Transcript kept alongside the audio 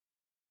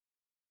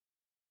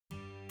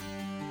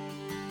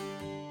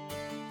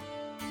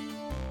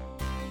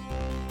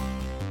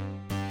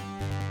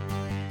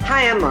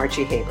Hi, I'm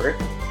Margie Haber.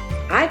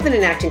 I've been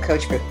an acting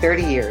coach for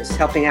 30 years,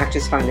 helping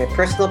actors find their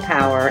personal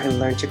power and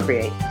learn to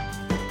create.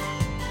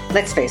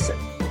 Let's face it,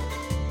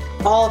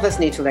 all of us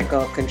need to let go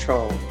of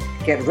control,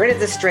 get rid of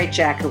the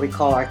straitjacket we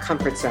call our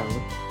comfort zone,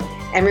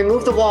 and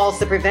remove the walls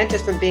that prevent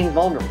us from being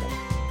vulnerable.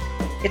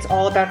 It's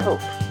all about hope.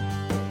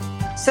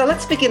 So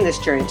let's begin this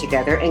journey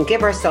together and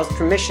give ourselves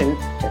permission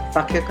to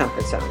fuck your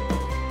comfort zone.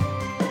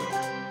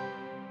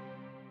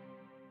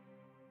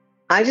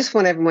 I just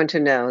want everyone to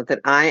know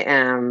that I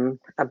am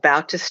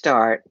about to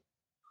start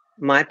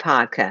my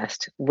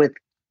podcast with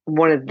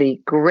one of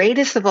the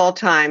greatest of all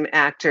time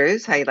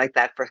actors. How you like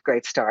that for a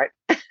great start?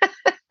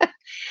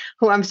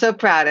 Who I'm so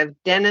proud of,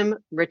 Denham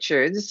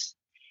Richards.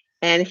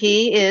 And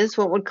he is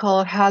what we'd call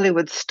a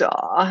Hollywood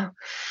star,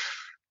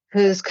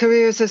 whose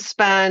careers have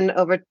spanned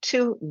over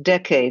 2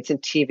 decades in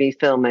TV,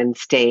 film, and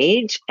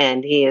stage.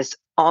 And he is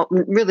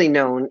really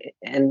known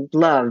and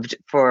loved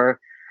for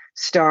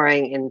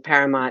starring in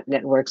Paramount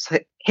Network's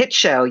hit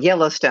show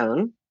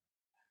Yellowstone,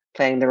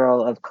 playing the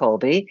role of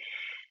Colby,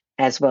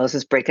 as well as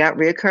his breakout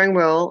reoccurring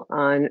role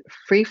on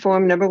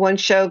Freeform #1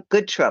 show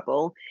Good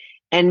Trouble,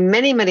 and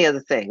many, many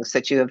other things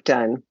that you have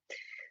done.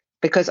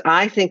 Because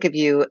I think of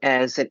you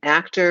as an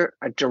actor,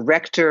 a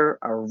director,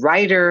 a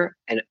writer,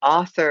 an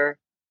author,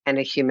 and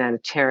a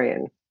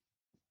humanitarian.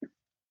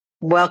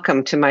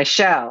 Welcome to my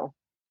show.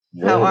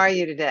 How are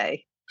you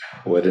today?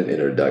 What an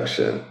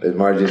introduction. And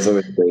Margie, it's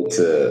always great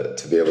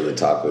to be able to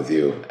talk with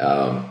you.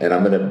 And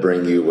I'm going to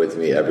bring you with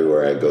me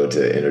everywhere I go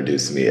to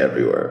introduce me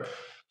everywhere.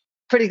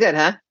 Pretty good,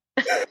 huh?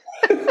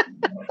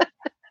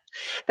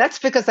 That's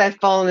because I've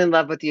fallen in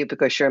love with you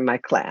because you're in my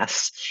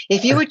class.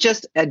 If you were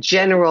just a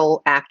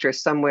general actor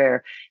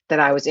somewhere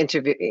that I was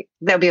interviewing,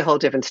 that would be a whole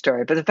different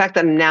story. But the fact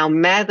that I'm now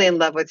madly in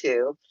love with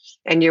you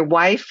and your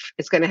wife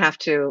is going to have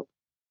to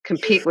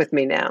compete with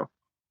me now,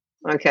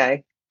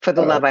 okay, for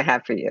the love I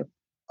have for you.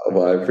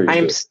 Well, I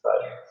appreciate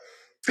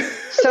that.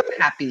 So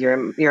happy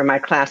you're in my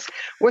class.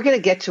 We're going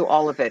to get to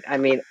all of it. I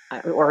mean,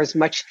 or as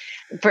much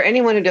for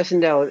anyone who doesn't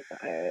know,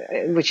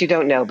 which you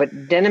don't know,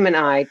 but Denham and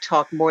I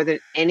talk more than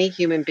any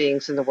human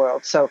beings in the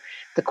world. So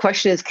the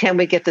question is, can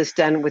we get this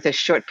done with a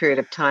short period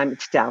of time?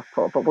 It's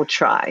doubtful, but we'll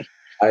try.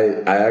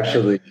 I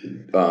actually,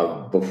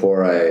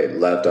 before I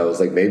left, I was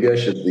like, maybe I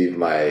should leave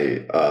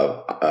my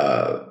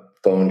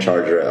phone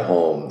charger at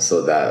home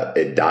so that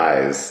it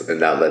dies, and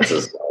that lets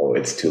us know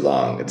it's too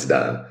long, it's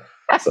done.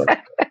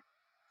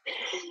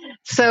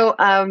 So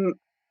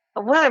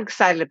what I'm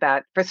excited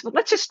about, first of all,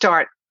 let's just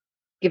start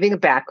giving a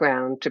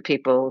background to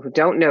people who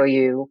don't know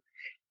you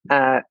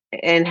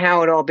and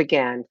how it all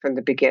began from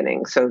the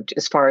beginning. So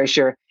as far as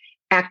your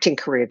acting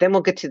career, then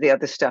we'll get to the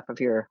other stuff of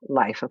your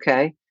life,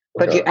 okay?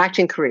 But your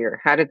acting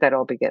career, how did that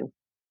all begin?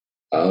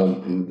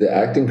 The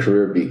acting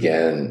career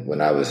began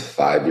when I was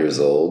 5 years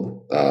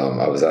old.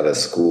 I was at a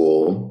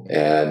school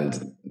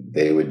and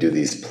they would do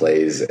these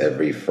plays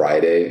every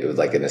Friday. It was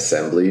like an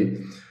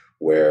assembly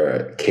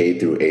where K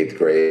through 8th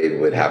grade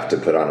would have to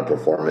put on a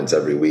performance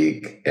every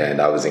week. And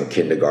I was in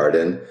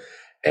kindergarten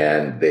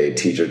and the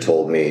teacher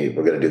told me,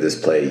 we're going to do this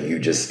play. You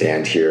just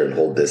stand here and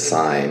hold this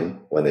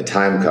sign when the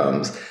time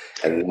comes.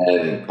 And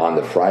then on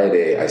the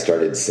Friday, I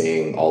started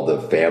seeing all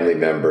the family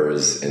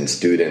members and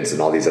students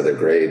and all these other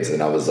grades.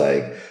 And I was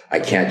like, I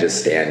can't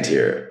just stand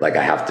here. Like,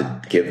 I have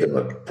to give them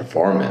a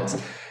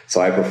performance.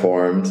 So I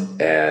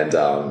performed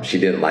and she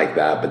didn't like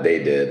that, but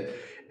they did.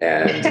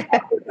 And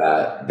after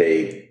that,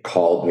 they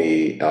called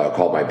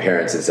my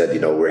parents and said,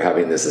 we're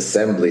having this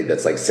assembly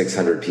that's like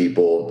 600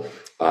 people,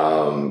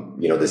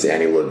 this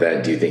annual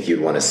event. Do you think you'd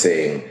want to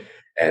sing?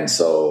 And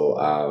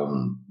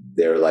so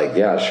they were like,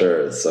 yeah,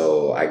 sure.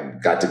 So I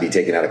got to be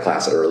taken out of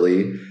class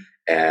early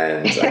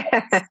and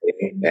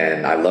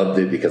I loved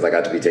it because I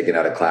got to be taken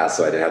out of class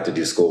so I didn't have to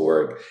do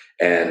schoolwork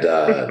and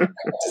I got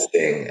to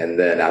sing. And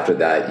then after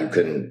that, you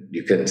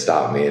couldn't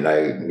stop me.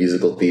 And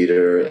musical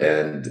theater,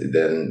 and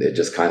then it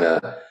just kind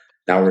of,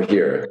 now we're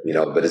here,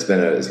 but it's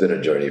been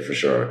a journey for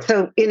sure.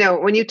 So,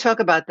 when you talk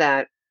about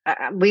that,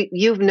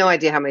 you have no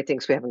idea how many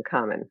things we have in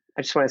common.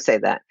 I just want to say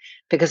that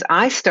because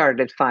I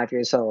started at 5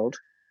 years old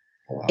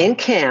in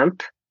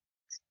camp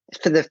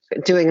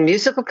doing a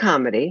musical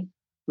comedy.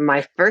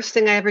 My first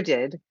thing I ever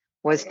did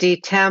was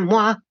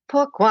Dites-moi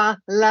pourquoi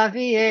la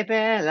vie est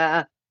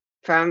belle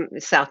from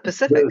South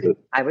Pacific.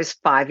 I was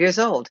 5 years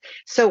old.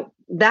 So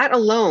that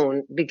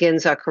alone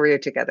begins our career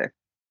together.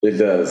 It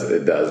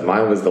does.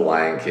 Mine was The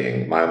Lion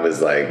King. Mine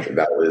was like,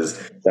 that was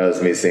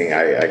me singing,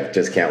 I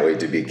just can't wait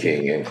to be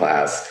king in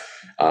class.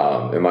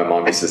 And my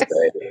mom used to say,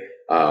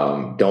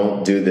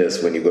 don't do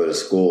this when you go to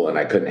school. And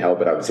I couldn't help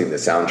it. I was singing the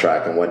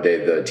soundtrack. And one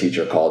day the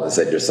teacher called and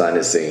said, your son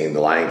is singing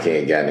The Lion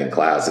King again in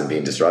class and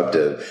being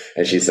disruptive.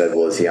 And she said,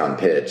 well, is he on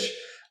pitch?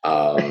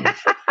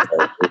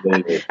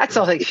 That's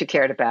all she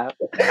cared about.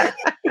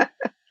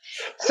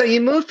 So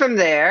you moved from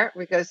there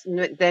because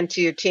then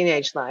to your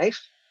teenage life.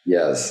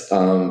 Yes.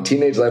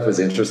 Teenage life was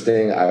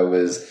interesting.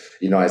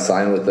 I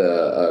signed with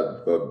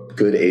a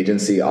good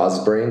agency,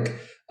 Osbrink.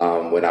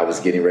 When I was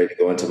getting ready to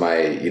go into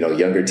my,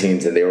 younger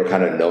teens, and they were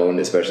kind of known,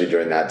 especially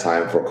during that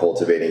time, for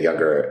cultivating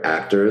younger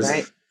actors.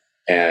 Right.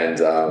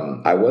 And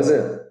I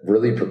wasn't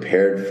really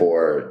prepared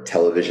for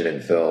television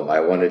and film. I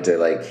wanted to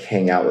like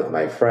hang out with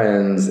my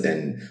friends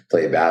and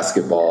play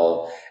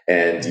basketball.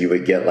 And you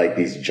would get like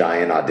these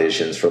giant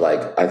auditions for like,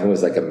 I think it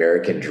was like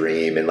American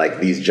Dream and like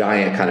these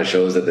giant kind of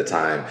shows at the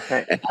time.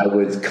 Right. And I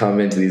would come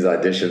into these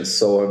auditions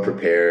so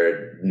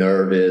unprepared,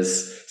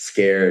 nervous,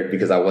 scared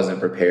because I wasn't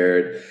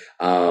prepared.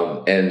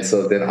 And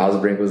so then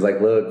Osbrink was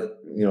like, look,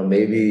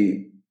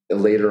 maybe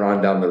later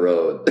on down the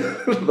road,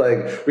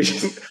 like we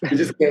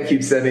just can't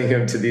keep sending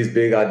him to these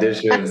big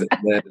auditions and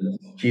then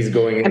he's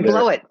going in and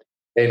blow it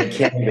and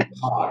can't even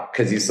talk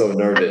because he's so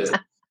nervous.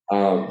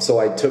 So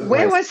I took.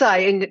 Where was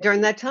I during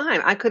that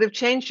time? I could have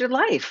changed your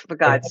life, for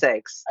God's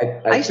sakes.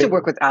 I used to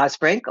work with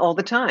Osbrink all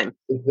the time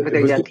with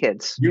their young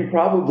kids. You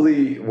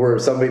probably were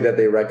somebody that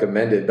they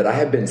recommended, but I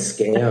have been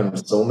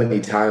scammed so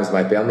many times.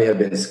 My family have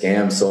been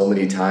scammed so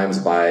many times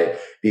by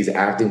these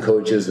acting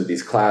coaches with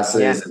these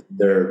classes. Yeah.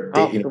 They're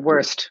the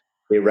worst.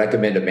 They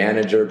recommend a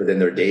manager, but then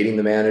they're dating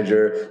the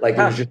manager. Like it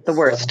was just the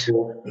worst.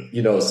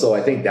 So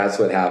I think that's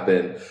what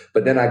happened.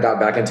 But then I got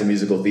back into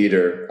musical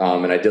theater,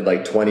 and I did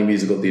like 20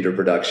 musical theater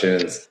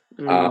productions.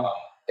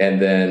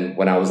 And then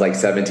when I was like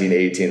 17,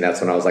 18,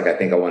 that's when I was like, I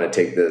think I want to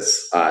take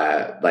this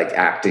like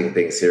acting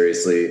thing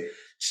seriously.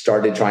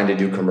 Started trying to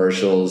do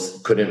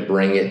commercials, couldn't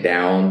bring it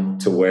down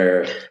to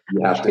where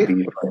you have to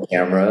be on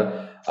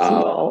camera.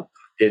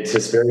 It's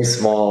just very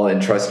small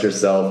and trust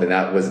yourself. And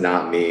that was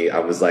not me. I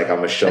was like,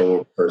 I'm a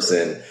show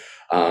person.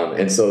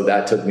 And so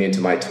that took me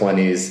into my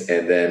 20s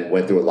and then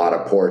went through a lot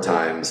of poor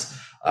times.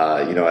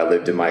 I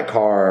lived in my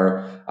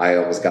car. I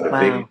almost got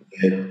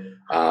evicted.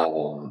 I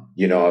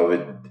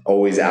would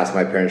always ask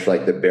my parents for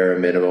like the bare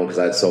minimum because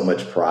I had so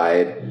much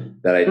pride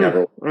that I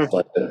never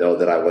let them know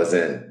that I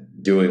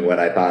wasn't doing what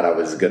I thought I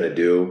was going to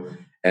do.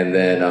 And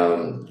then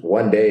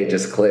one day it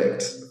just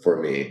clicked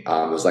for me. It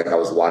was like I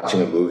was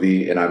watching a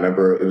movie, and I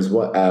remember it was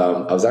what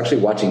I was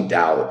actually watching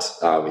Doubt,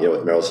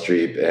 with Meryl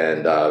Streep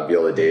and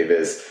Viola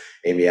Davis,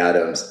 Amy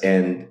Adams,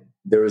 and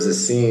there was a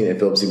scene in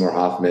Philip Seymour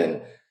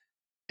Hoffman,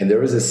 and there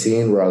was a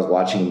scene where I was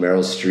watching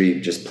Meryl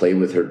Streep just play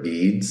with her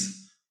beads.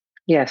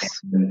 Yes,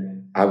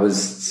 and I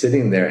was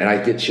sitting there, and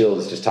I get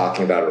chills just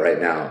talking about it right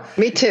now.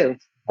 Me too.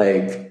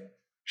 Like,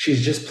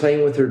 she's just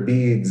playing with her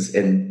beads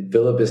and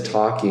Philip is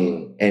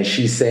talking and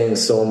she's saying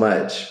so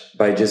much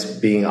by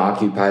just being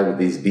occupied with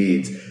these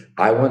beads.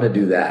 I want to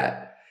do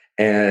that.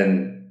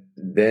 And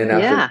then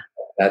after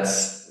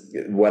that's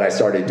what I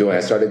started doing. I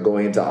started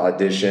going into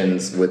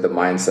auditions with the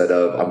mindset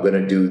of I'm going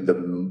to do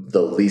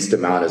the least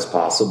amount as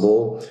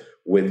possible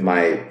with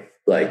my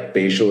like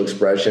facial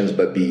expressions,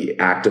 but be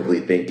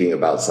actively thinking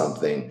about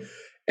something.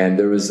 And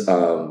there was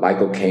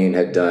Michael Caine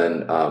had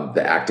done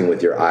the acting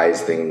with your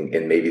eyes thing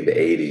in maybe the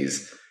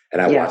 80s.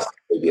 And I watched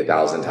it maybe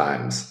 1,000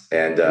 times.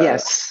 And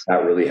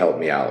that really helped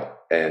me out.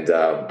 And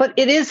but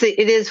it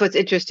is what's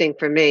interesting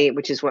for me,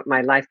 which is what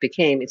my life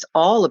became. It's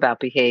all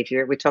about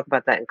behavior. We talk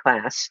about that in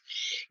class.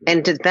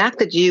 And the fact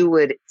that you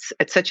would,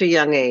 at such a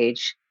young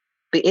age,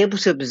 be able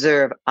to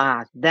observe,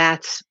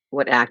 that's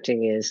what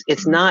acting is.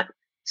 It's not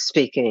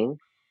speaking.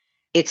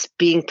 It's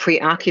being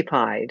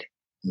preoccupied.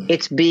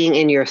 It's being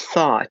in your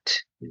thought.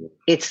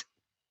 It's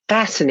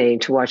fascinating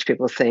to watch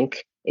people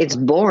think. It's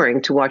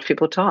boring to watch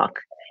people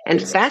talk. And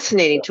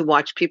fascinating to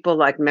watch people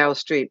like Meryl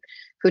Streep,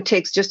 who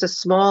takes just a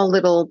small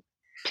little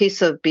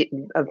piece of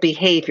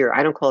behavior,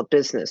 I don't call it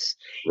business,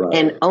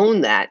 and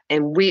own that.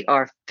 And we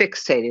are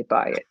fixated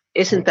by it.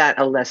 Isn't that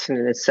a lesson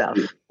in itself?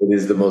 It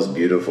is the most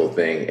beautiful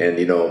thing. And,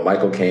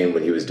 Michael Caine,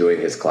 when he was doing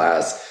his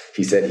class,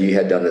 he said he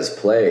had done this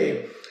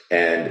play.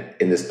 And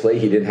in this play,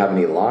 he didn't have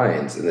any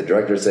lines. And the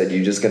director said,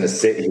 you're just going to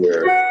sit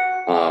here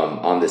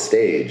on the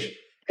stage.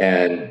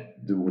 And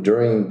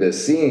during the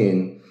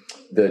scene,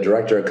 the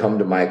director had come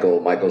to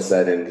Michael. Michael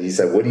said, and he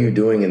said, what are you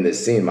doing in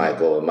this scene,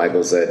 Michael? And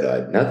Michael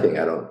said, nothing.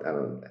 I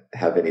don't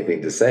have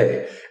anything to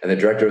say. And the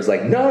director was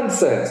like,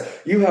 nonsense.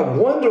 You have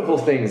wonderful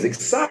things,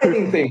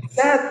 exciting things,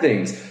 sad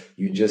things.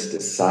 You just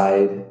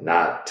decide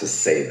not to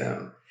say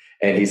them.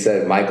 And he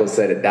said, Michael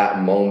said at that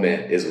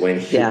moment is when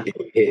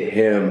it hit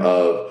him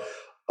of,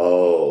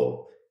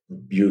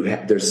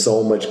 there's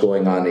so much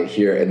going on in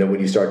here. And then when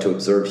you start to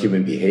observe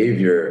human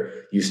behavior,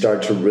 you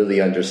start to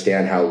really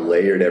understand how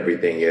layered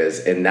everything is.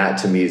 And that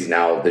to me is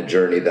now the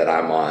journey that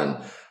I'm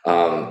on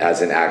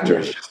as an actor,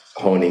 is just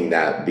honing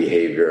that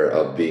behavior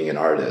of being an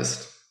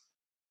artist.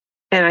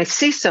 And I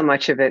see so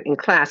much of it in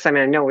class. I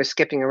mean, I know we're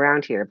skipping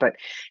around here, but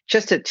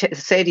just to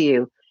say to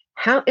you,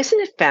 isn't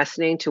it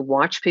fascinating to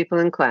watch people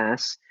in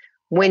class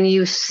when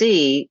you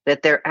see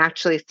that they're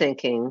actually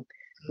thinking,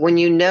 when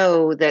you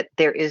know that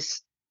there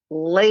is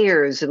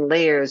layers and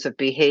layers of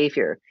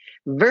behavior,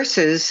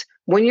 versus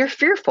when you're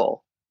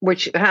fearful,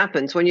 which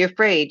happens when you're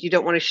afraid. You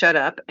don't want to shut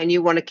up and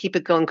you want to keep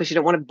it going because you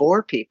don't want to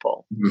bore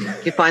people. Do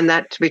you find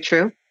that to be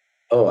true?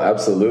 Oh,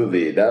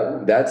 absolutely.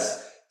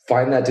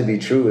 Find that to be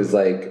true is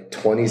like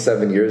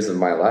 27 years of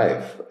my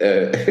life.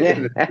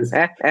 You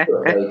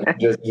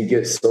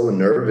get so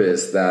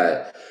nervous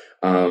that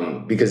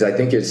because I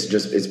think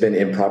it's been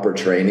improper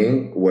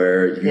training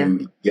where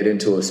you get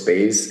into a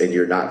space and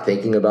you're not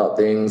thinking about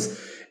things.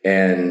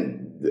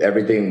 And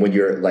everything, when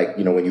you're like,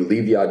 when you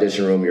leave the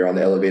audition room, you're on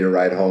the elevator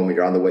ride home, and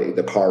you're on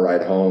the car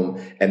ride home,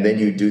 and then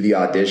you do the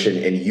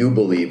audition and you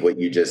believe what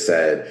you just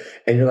said.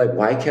 And you're like,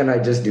 why can't I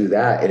just do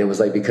that? And it was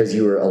like, because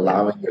you were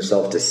allowing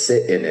yourself to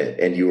sit in it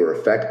and you were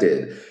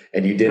affected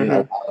and you didn't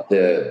allow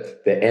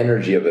the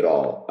energy of it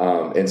all.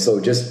 And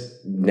so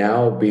just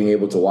now being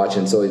able to watch.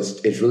 And so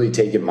it's really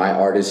taken my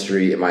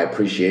artistry and my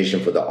appreciation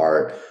for the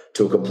art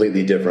to a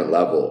completely different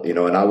level,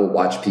 and I will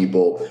watch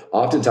people.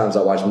 Oftentimes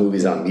I watch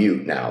movies on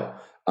mute now.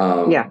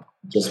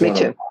 Just want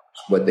to watch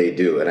what they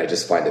do. And I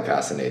just find it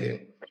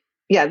fascinating.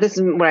 Yeah. This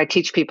is what I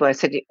teach people. I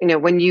said,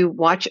 when you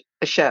watch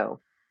a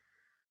show,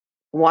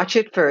 watch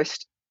it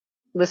first,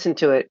 listen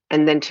to it,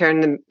 and then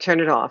turn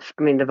it off.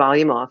 I mean, the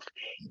volume off,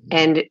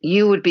 and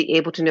you would be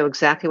able to know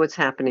exactly what's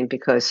happening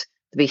because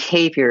the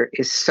behavior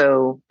is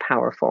so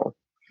powerful.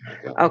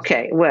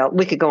 Okay. Well,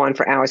 we could go on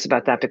for hours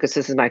about that because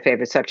this is my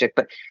favorite subject,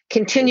 but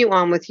continue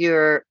on with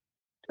your,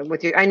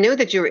 I know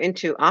that you're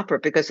into opera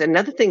because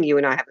another thing you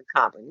and I have in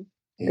common,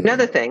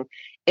 another thing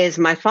is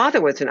my father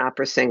was an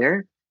opera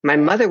singer. My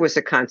mother was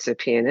a concert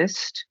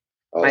pianist.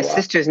 My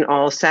sisters and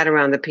all sat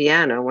around the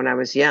piano when I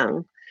was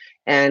young,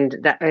 and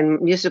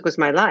music was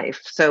my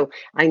life. So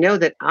I know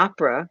that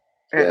opera,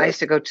 I used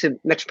to go to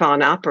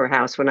Metropolitan Opera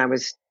House when I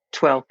was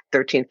 12,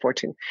 13,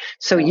 14.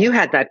 So you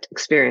had that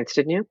experience,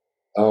 didn't you?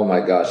 Oh my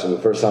gosh. And the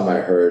first time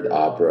I heard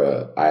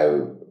opera,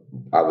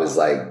 I was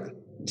like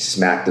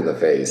smacked in the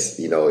face,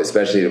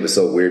 especially it was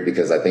so weird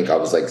because I think I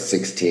was like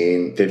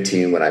 16,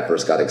 15 when I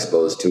first got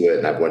exposed to it.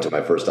 And I went to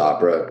my first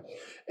opera.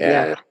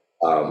 And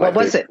what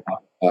was it?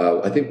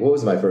 I think, what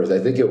was my first? I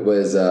think it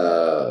was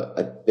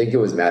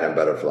Madame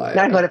Butterfly.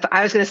 Madame Butterfly.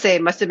 I was going to say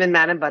it must have been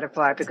Madame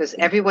Butterfly because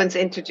everyone's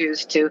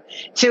introduced to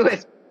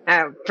it.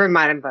 For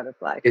Madame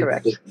Butterfly,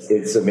 correct.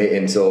 It's amazing.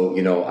 And so,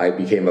 I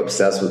became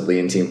obsessed with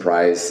Leontyne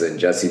Price and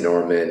Jessye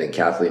Norman and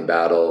Kathleen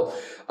Battle.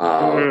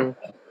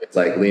 It's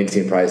like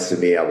Leontyne Price to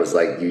me, I was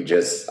like,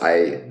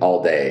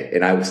 all day.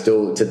 And I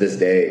still, to this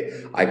day,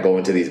 I go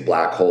into these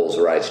black holes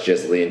where it's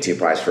just Leontyne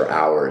Price for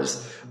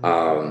hours.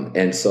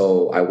 And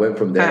so I went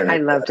from there. I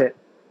loved it.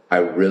 I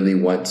really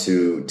want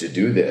to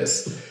do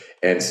this.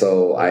 And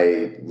so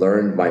I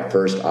learned my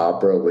first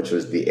opera, which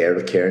was the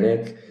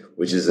Erlkönig,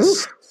 which is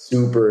a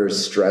super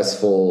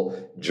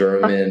stressful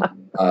German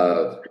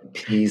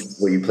piece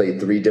where you play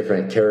three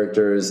different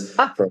characters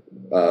from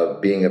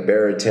being a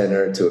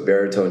baritone to a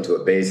baritone to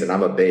a bass, and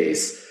I'm a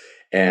bass.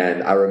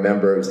 And I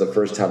remember it was the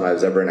first time I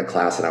was ever in a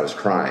class and I was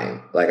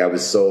crying. Like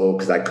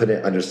because I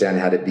couldn't understand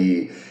how to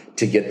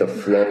get the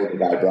flow, the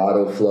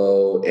vibrato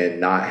flow, and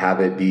not have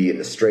it be in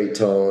the straight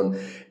tone.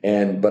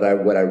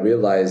 But what I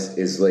realized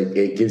is like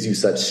it gives you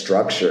such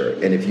structure,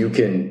 and if you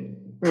can.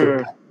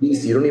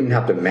 You don't even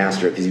have to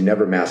master it because you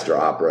never master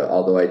opera,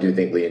 although I do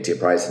think Leontyne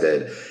Price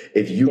did.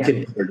 If you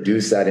can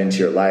introduce that into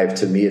your life,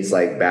 to me, it's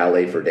like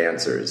ballet for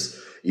dancers.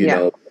 You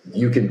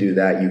can do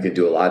that. You can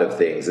do a lot of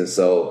things. And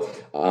so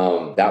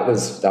that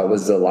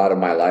was a lot of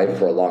my life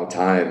for a long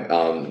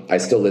time. I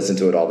still listen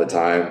to it all the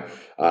time.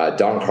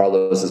 Don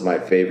Carlos is my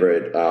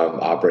favorite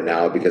opera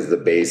now because the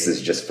bass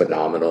is just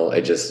phenomenal.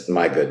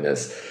 My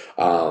goodness.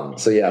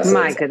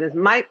 My goodness.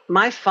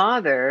 My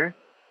father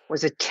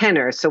was a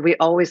tenor, so we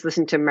always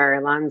listened to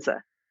Mary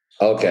Lanza.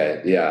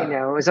 Okay,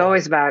 yeah. It was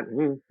always about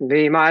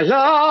 "Be my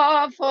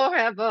love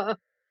forever."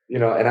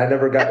 And I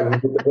never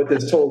got what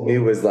this told me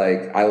was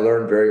like I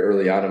learned very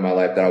early on in my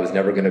life that I was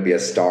never going to be a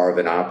star of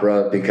an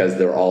opera because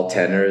they're all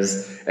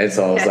tenors, and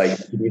so I was like,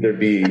 you either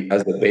be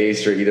as the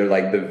bass or either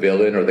like the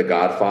villain or the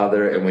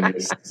Godfather. And when you're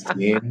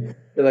 16,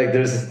 you're like,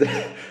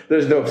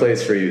 there's no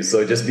place for you.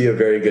 So just be a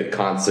very good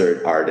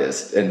concert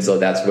artist, and so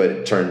that's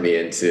what turned me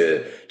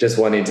into just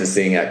wanting to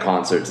sing at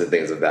concerts and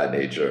things of that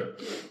nature.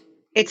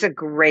 It's a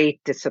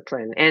great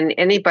discipline, and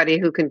anybody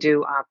who can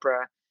do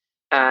opera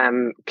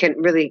can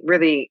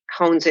really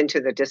hones into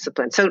the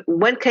discipline. So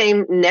what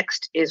came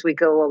next as we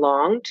go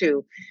along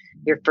to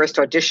your first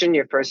audition,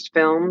 your first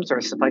films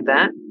or stuff like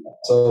that?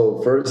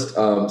 So first,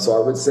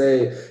 so I would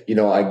say,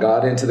 I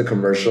got into the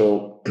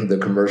commercial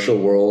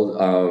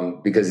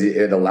world because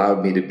it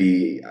allowed me to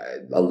be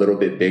a little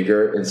bit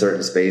bigger in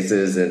certain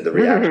spaces and the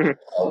reaction was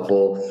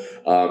helpful.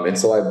 And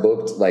so I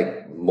booked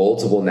like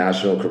multiple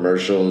national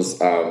commercials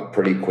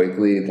pretty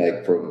quickly,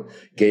 like from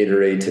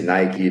Gatorade to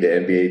Nike to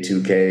NBA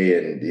 2K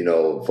and,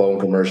 phone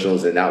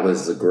commercials. And that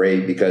was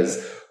great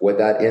because what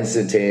that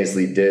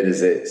instantaneously did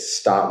is it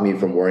stopped me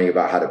from worrying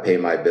about how to pay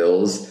my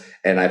bills.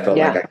 And I felt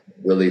like I could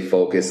really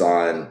focus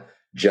on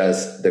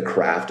just the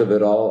craft of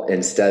it all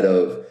instead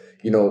of,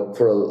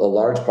 for a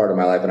large part of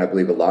my life. And I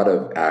believe a lot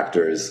of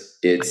actors,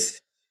 it's,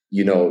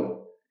 you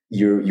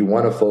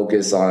want to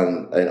focus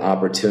on an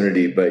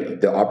opportunity,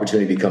 but the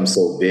opportunity becomes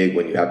so big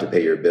when you have to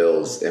pay your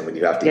bills and when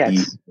you have to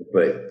eat,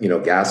 put,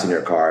 gas in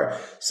your car.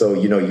 So,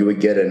 you would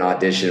get an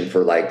audition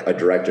for like a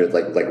director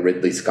like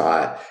Ridley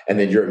Scott, and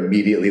then you're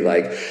immediately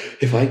like,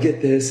 if I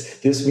get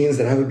this means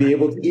that I would be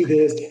able to do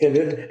this. And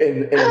then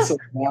and so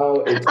now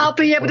it's I'll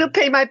be able to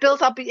pay my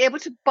bills. I'll be able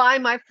to buy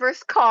my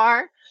first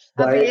car.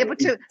 I'll be right. able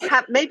to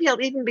have, maybe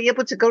I'll even be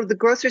able to go to the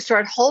grocery store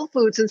at Whole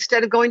Foods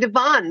instead of going to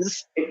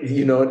Vons.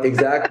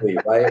 Exactly,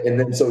 right? And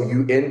then so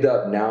you end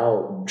up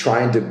now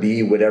trying to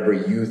be whatever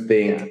you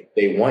think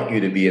they want you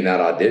to be in that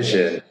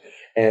audition.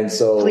 And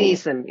so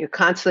please them. You're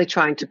constantly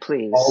trying to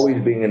please.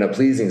 Always being in a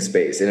pleasing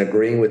space and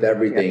agreeing with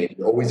everything,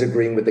 and always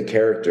agreeing with the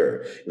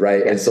character,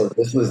 right? And so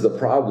this was the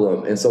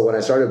problem. And so when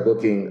I started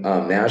booking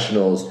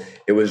nationals,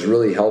 it was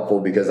really helpful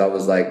because I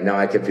was like, now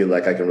I can feel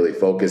like I can really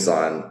focus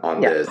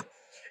on this.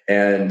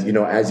 And,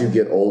 as you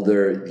get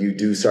older, you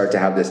do start to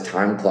have this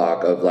time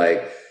clock of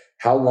like,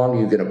 how long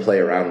are you going to play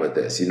around with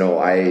this?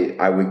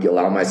 I would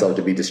allow myself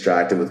to be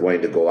distracted with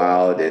wanting to go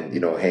out and,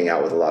 hang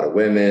out with a lot of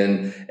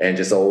women, and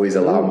just always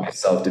allow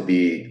myself to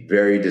be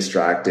very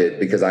distracted,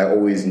 because I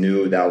always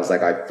knew that I was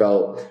like,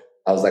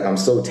 I'm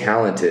so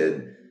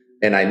talented.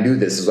 And I knew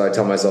this is what I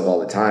tell myself all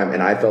the time.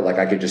 And I felt like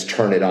I could just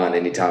turn it on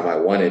anytime I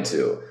wanted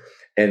to.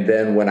 And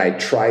then when I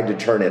tried to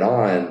turn it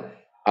on,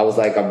 I was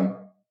like,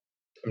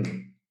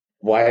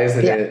 why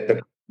isn't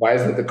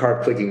the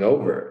car clicking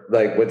over?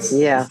 Like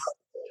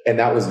and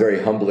that was very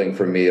humbling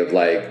for me of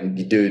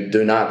like, dude,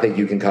 do not think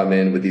you can come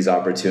in with these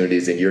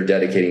opportunities and you're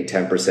dedicating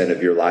 10%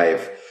 of your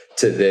life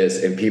to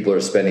this, and people are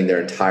spending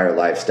their entire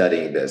life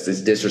studying this.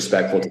 It's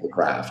disrespectful to the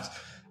craft.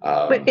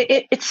 But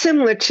it's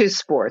similar to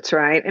sports,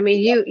 right? I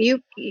mean,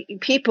 the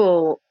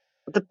people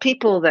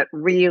that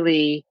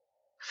really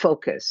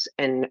focus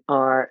and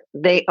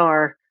they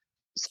are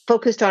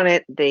focused on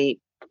it. They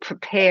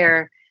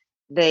prepare.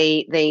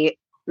 They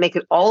make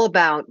it all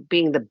about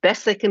being the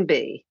best they can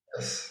be.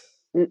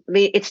 I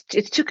mean, it's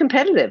too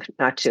competitive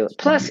not to.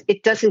 Plus,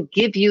 it doesn't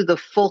give you the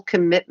full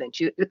commitment.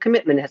 The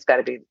commitment has got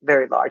to be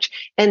very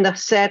large. And the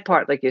sad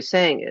part, like you're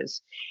saying,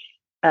 is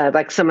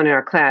like someone in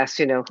our class,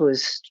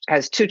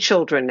 has 2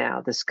 children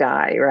now. This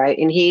guy, right?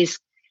 And he's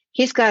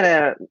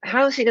got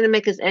how is he going to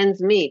make his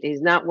ends meet?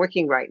 He's not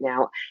working right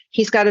now.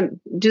 He's got to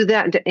do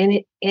that,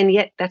 and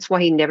yet that's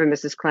why he never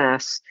misses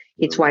class.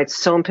 It's why it's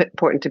so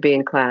important to be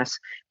in class,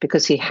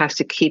 because he has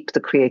to keep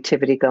the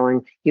creativity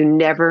going. You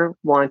never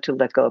want to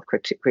let go of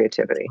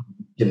creativity.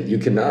 You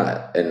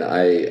cannot, and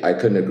I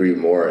couldn't agree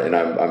more. And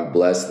I'm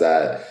blessed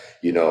that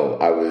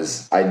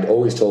I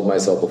always told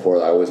myself before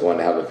that I always wanted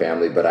to have a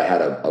family, but I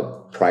had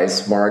a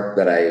price mark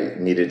that I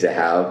needed to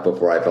have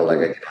before I felt like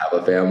I could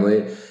have a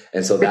family.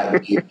 And so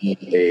that gave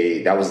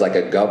me that was like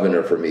a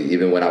governor for me,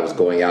 even when I was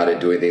going out and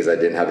doing things I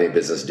didn't have any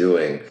business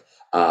doing.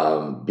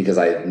 Because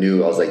I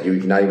was like, you're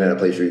not even at a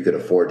place where you could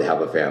afford to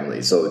have a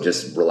family. So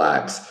just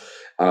relax.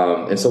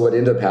 And so what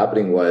ended up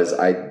happening was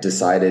I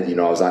decided,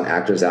 I was on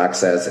Actors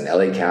Access and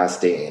LA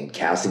Casting and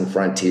Casting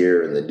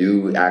Frontier and the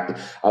new act,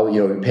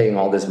 paying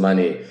all this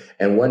money.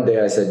 And one day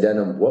I said,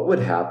 Denham, what would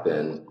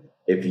happen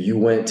if you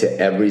went to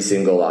every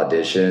single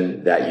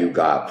audition that you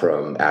got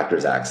from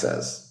Actors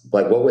Access?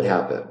 Like, what would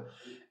happen?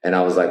 And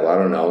I was like, well, I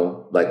don't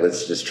know. Like,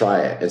 let's just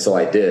try it. And so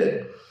I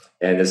did.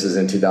 And this was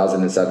in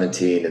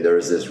 2017. And there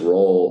was this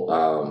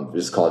role,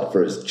 it's called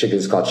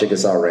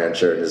Chickasaw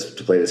Rancher, and this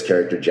to play this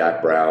character,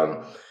 Jack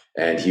Brown.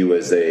 And he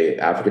was a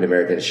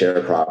African-American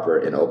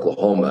sharecropper in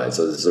Oklahoma. And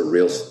so this is a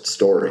real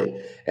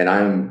story.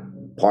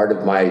 And part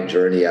of my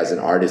journey as an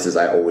artist is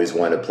I always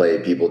want to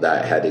play people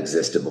that had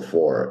existed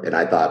before. And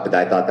I thought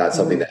that's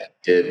something that I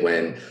did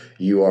when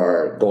you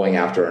are going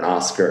after an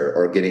Oscar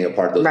or getting a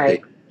part of those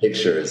big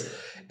pictures.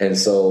 And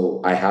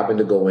so I happened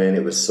to go in.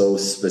 It was so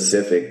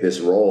specific, this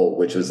role,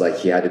 which was like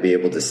he had to be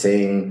able to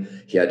sing,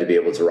 he had to be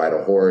able to ride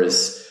a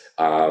horse,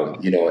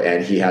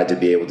 and he had to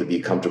be able to be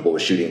comfortable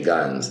with shooting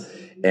guns.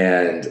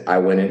 And I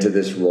went into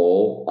this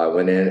role. I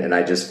went in and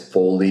I just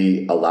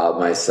fully allowed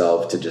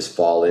myself to just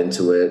fall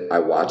into it. I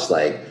watched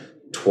like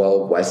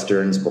 12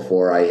 Westerns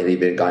before I had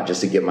even gone,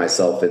 just to get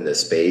myself in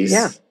this space.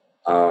 Yeah.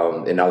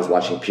 And I was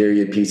watching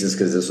period pieces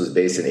because this was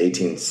based in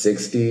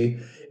 1860.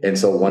 And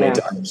so wanting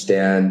to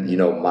understand,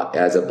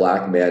 as a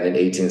Black man in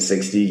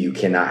 1860, you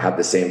cannot have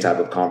the same type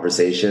of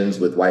conversations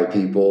with white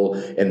people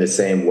in the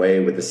same way,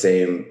 with the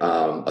same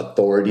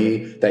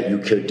authority that you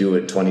could do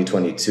in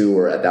 2022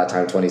 or at that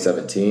time,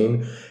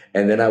 2017.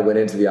 And then I went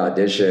into the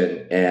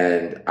audition,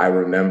 and I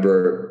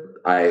remember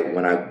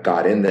when I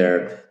got in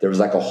there was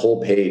like a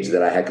whole page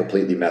that I had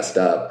completely messed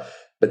up.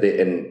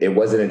 And it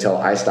wasn't until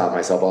I stopped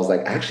myself, I was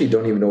like, I actually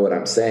don't even know what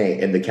I'm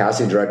saying. And the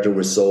casting director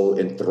was so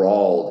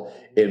enthralled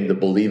in the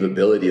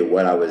believability of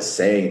what I was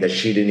saying that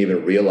she didn't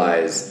even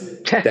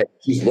realize that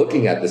she's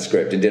looking at the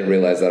script and didn't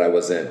realize that I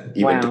wasn't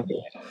even doing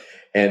it.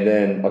 And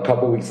then a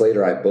couple of weeks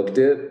later, I booked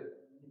it.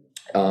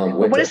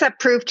 What does that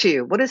prove to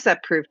you? What does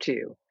that prove to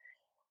you?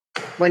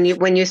 When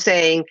you're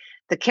saying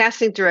the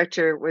casting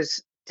director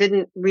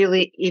didn't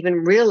really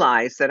even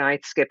realize that I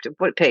skipped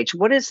what page?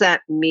 What does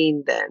that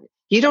mean then?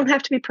 You don't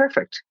have to be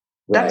perfect.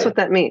 That's Right. what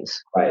that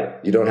means. Right.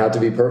 You don't have to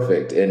be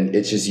perfect. And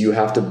it's just you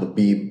have to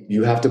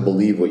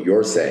believe what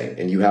you're saying,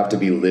 and you have to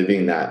be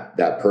living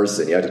that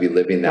person. You have to be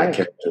living that Right.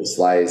 character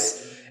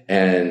slice.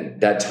 And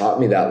that taught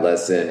me that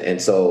lesson.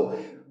 And so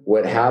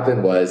what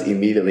happened was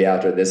immediately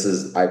after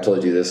I've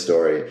told you this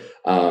story.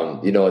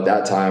 At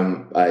that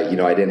time, I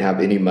didn't have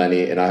any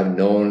money, and I've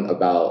known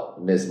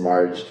about Miss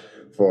Marge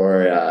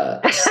for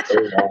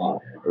so long,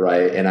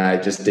 right? And I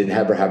just didn't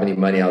ever have any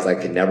money. I was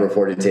like, could never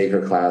afford to take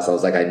her class. I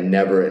was like, and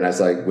I was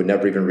like, would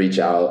never even reach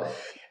out.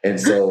 And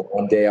so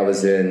one day I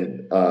was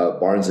in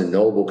Barnes and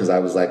Noble because I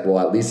was like, well,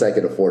 at least I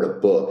could afford a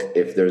book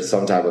if there's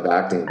some type of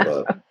acting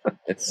book.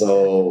 And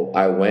so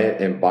I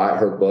went and bought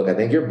her book. I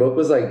think your book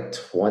was like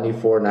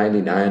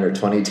 $24.99 or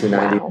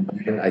 $22.99.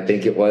 Wow. I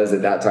think it was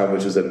at that time,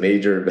 which was a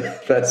major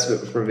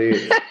investment for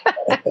me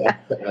at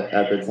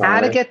the time.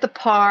 How to get the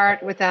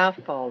part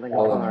without folding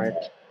apart.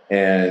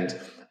 And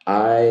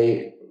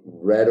I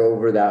read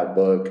over that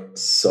book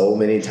so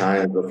many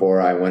times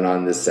before I went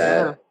on the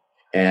set. Wow.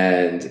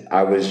 And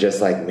I was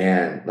just like,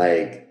 man,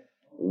 like,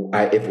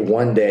 if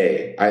one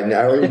day I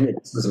already knew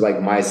this was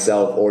like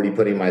myself already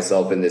putting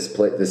myself in this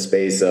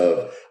space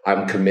of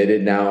I'm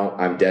committed now,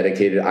 I'm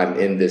dedicated, I'm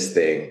in this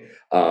thing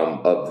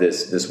of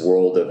this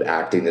world of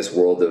acting, this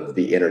world of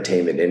the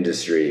entertainment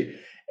industry.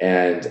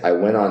 And I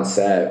went on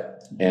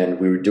set and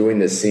we were doing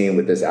this scene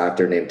with this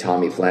actor named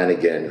Tommy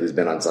Flanagan, who's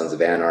been on Sons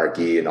of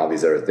Anarchy and all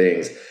these other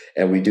things.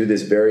 And we do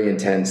this very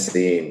intense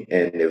scene,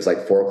 and it was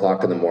like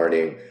 4:00 in the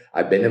morning.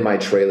 I've been in my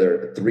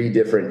trailer 3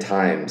 different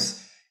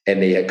times,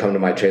 and they had come to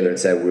my trailer and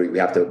said, we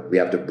have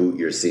to boot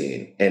your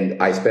scene. And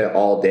I spent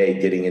all day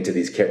getting into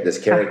this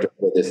character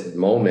for this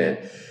moment,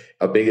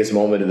 a biggest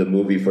moment of the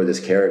movie for this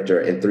character.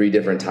 And 3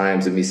 different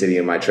times of me sitting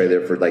in my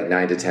trailer for like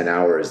 9 to 10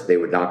 hours, they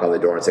would knock on the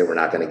door and say, we're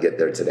not going to get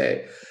there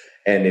today.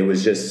 And it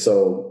was just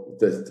so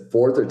the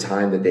 4th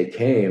time that they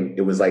came,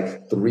 it was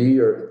like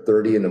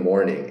 3:30 in the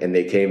morning. And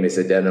they came, they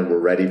said, Denham, we're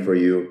ready for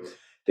you.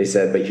 They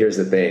said, but here's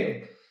the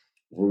thing.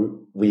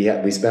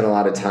 We spent a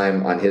lot of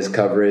time on his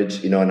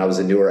coverage, and I was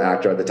a newer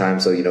actor at the time.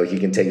 So, he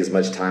can take as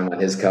much time on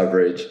his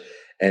coverage.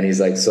 And he's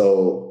like,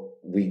 so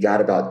we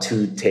got about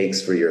 2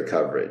 takes for your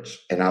coverage.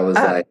 And I was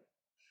like,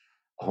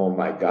 oh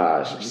my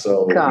gosh.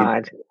 So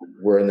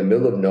we're in the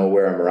middle of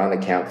nowhere. I'm around a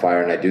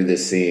campfire and I do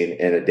this scene.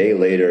 And a day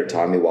later,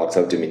 Tommy walks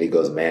up to me and he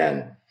goes,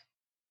 man,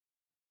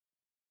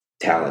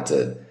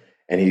 talented.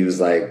 And he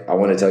was like, I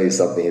want to tell you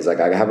something. He's like,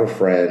 I have a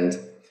friend.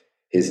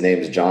 His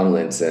name's John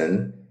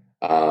Linson.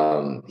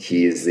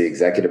 He is the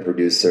executive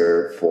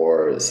producer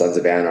for Sons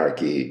of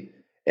Anarchy.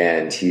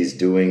 And he's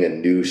doing a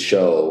new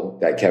show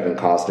that Kevin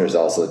Costner is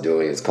also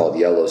doing. It's called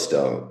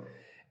Yellowstone.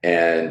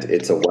 And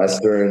it's a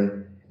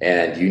Western.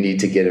 And you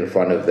need to get in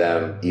front of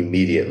them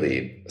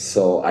immediately.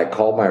 So I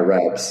called my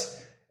reps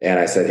and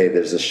I said, hey,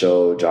 there's a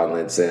show John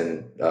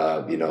Linson,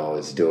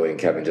 is doing.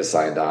 Kevin just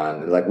signed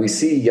on. And like, we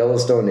see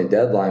Yellowstone in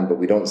Deadline, but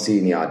we don't see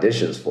any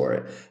auditions for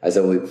it. I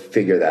said, we'll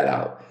figure that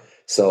out.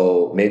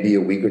 So maybe a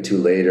week or 2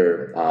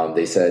 later,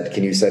 they said,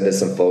 can you send us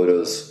some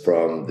photos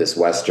from this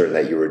Western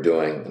that you were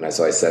doing? And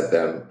so I sent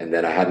them. And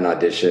then I had an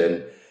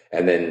audition.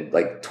 And then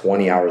like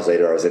 20 hours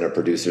later, I was in a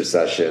producer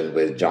session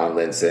with John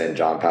Linson,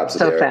 John Papsadero.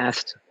 So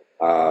fast.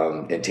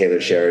 And Taylor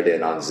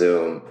Sheridan on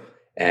Zoom.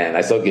 And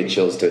I still get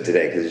chills to it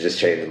today because it just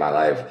changed my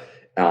life.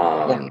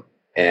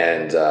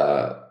 And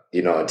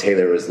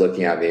Taylor was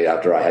looking at me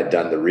after I had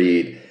done the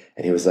read,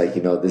 and he was like,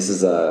 this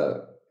is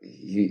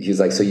he was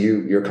like, so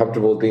you're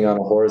comfortable with being on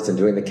a horse and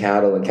doing the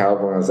cattle and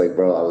cowboy? I was like,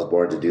 bro, I was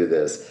born to do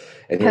this.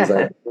 And he was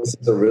like, this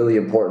is a really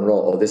important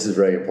role. Oh, this is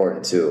very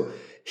important too.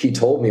 He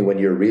told me when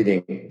you're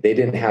reading, they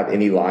didn't have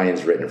any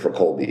lines written for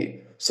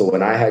Colby. So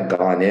when I had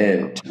gone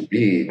in to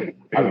read,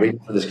 I'm reading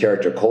for this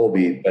character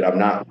Colby, but I'm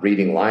not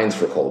reading lines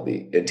for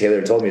Colby. And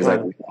Taylor told me, he's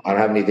like, I don't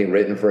have anything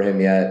written for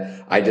him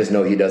yet. I just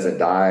know he doesn't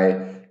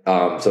die.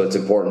 So it's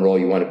an important role.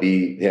 You want to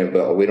be him,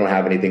 but we don't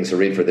have anything to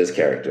read for this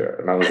character.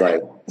 And I was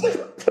like,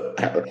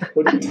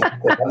 what are you talking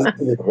about? How does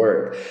this even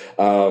work?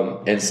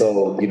 And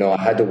so,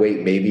 I had to wait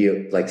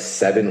maybe like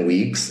 7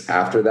 weeks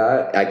after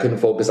that. I couldn't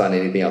focus on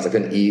anything else. I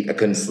couldn't eat. I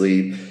couldn't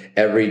sleep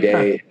every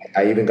day.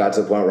 I even got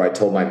to the point where I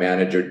told my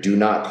manager, do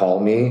not call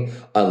me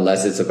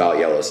unless it's about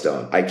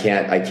Yellowstone. I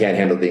can't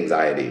handle the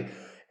anxiety.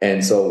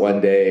 And so one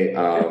day,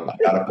 I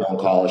got a phone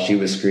call. She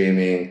was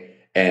screaming.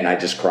 And I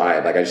just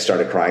cried. Like I just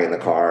started crying in the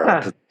car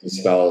because it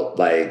just felt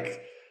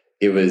like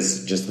it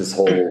was just this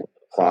whole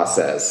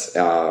process.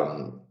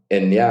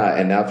 And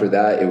after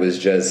that, it was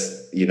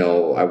just,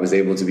 I was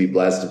able to be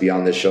blessed to be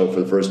on this show for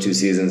the first 2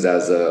 seasons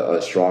as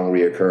a strong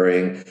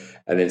reoccurring.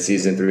 And then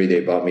season 3, they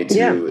bumped me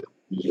to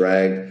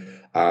Greg.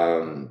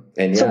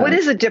 So what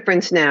is the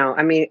difference now?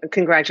 I mean,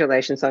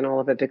 congratulations on all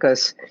of it,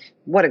 because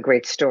what a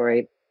great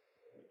story.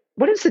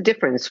 What is the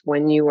difference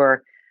when you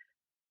were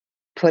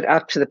put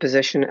up to the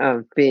position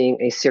of being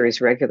a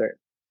series regular?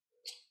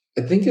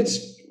 I think a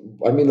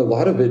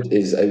lot of it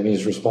is,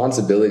 it's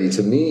responsibility.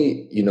 To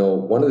me,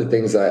 one of the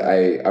things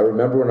I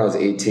remember when I was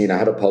 18, I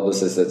had a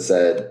publicist that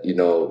said,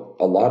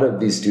 a lot of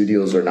these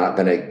studios are not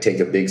going to take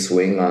a big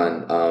swing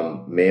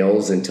on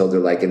males until they're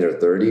like in their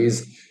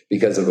 30s,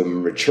 because of a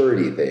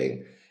maturity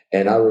thing.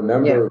 And I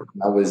remember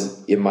I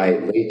was in my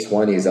late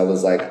 20s, I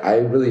was like, I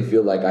really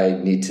feel like I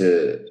need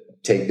to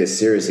take this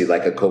seriously,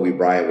 like a Kobe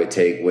Bryant would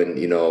take when,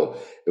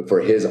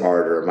 for his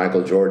art, or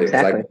Michael Jordan,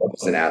 because I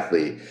was an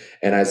athlete.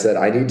 And I said,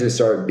 I need to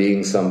start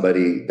being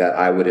somebody that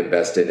I would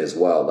invest in as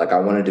well. Like I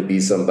wanted to be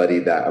somebody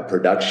that a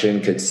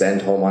production could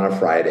send home on a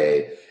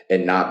Friday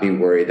and not be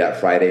worried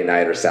that Friday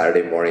night or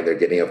Saturday morning, they're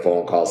getting a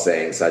phone call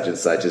saying such and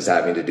such is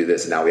having to do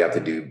this. And now we have to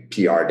do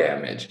PR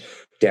damage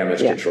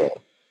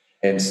control.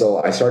 And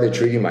so I started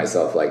treating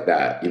myself like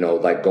that,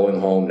 like going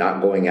home,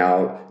 not going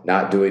out,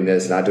 not doing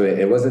this, not doing it.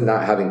 It wasn't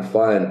not having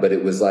fun, but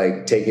it was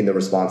like taking the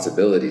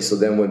responsibility. So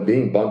then when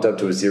being bumped up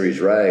to a series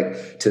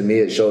reg, to me,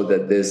 it showed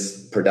that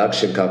this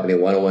production company,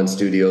 101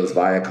 Studios,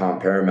 Viacom,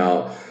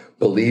 Paramount,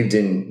 believed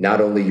in not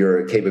only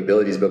your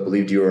capabilities, but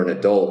believed you were an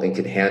adult and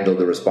could handle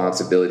the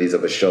responsibilities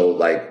of a show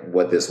like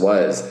what this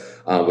was,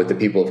 with the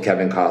people of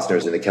Kevin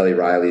Costner's and the Kelly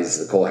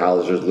Rileys, the Cole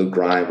Hausers, Luke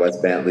Grimes, Wes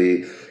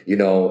Bentley,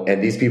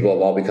 and these people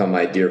have all become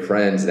my dear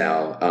friends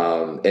now.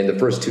 In the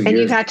first 2 years. And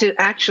you've had to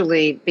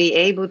actually be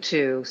able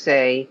to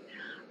say,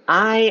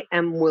 I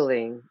am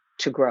willing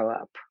to grow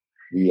up.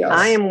 Yes.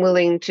 I am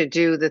willing to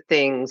do the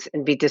things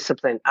and be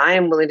disciplined. I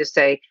am willing to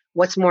say,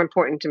 what's more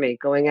important to me,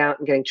 going out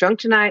and getting drunk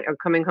tonight or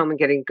coming home and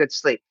getting good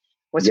sleep?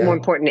 What's more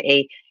important,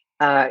 a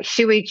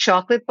Chewy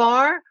chocolate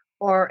bar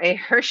or a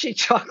Hershey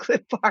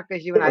chocolate bar?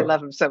 Because you and I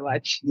love them so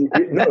much.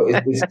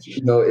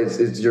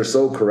 You're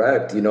so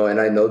correct, and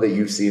I know that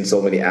you've seen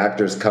so many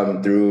actors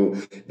come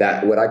through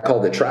that, what I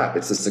call the trap.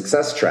 It's a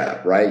success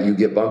trap, right? You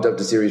get bumped up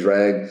to series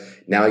reg.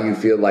 Now you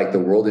feel like the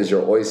world is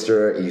your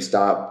oyster. You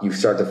start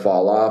to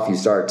fall off. You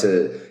start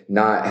to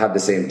not have the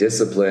same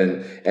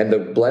discipline. And the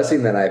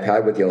blessing that I've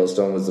had with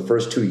Yellowstone was the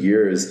first 2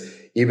 years,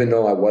 even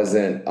though I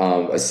wasn't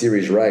a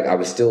series reg, I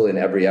was still in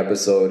every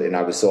episode, and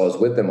I was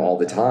with them all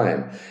the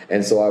time.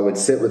 And so I would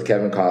sit with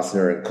Kevin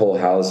Costner and Cole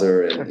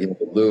Hauser and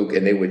Luke,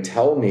 and they would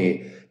tell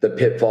me the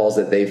pitfalls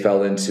that they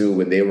fell into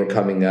when they were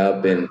coming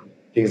up and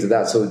things like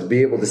that. So to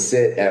be able to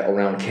sit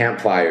around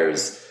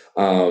campfires,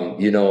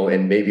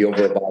 and maybe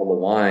over a bottle of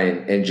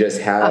wine and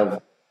just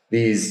have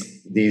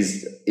these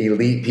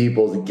elite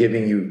people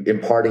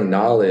imparting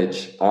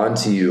knowledge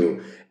onto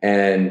you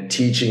and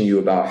teaching you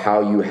about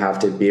how you have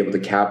to be able to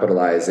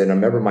capitalize. And I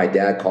remember my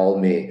dad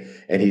called me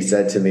and he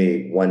said to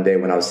me one day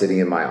when I was sitting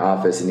in my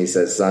office, and he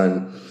said,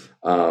 son,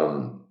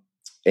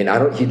 and I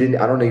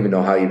don't even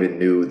know how he even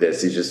knew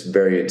this. He's just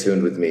very in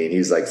tune with me. And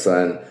he's like,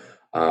 son,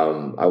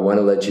 I want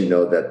to let you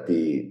know that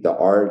the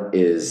art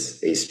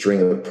is a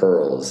string of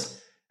pearls,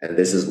 and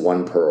this is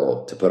one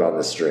pearl to put on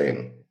the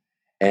string.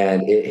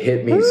 And it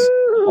hit me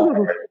so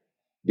hard,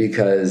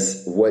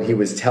 because what he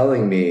was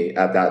telling me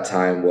at that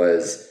time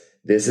was,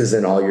 this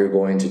isn't all you're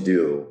going to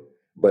do,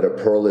 but a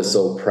pearl is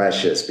so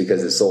precious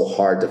because it's so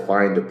hard to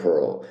find a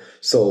pearl.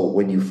 So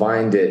when you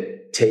find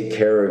it, take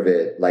care of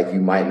it like you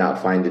might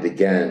not find it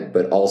again,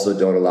 but also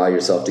don't allow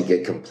yourself to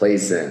get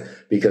complacent,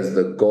 because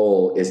the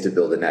goal is to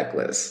build a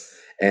necklace.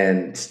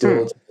 And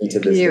still to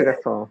this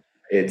beautiful.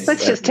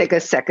 Let's just take a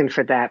second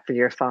for that, for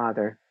your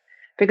father,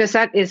 because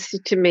that is,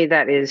 to me,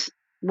 that is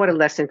what a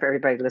lesson for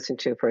everybody to listen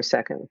to for a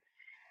second.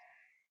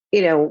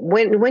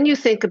 When you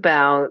think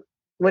about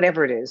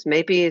whatever it is,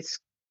 maybe it's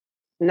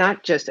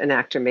not just an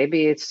actor,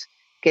 maybe it's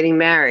getting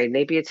married,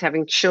 maybe it's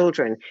having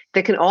children.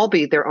 They can all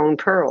be their own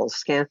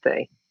pearls, can't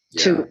they?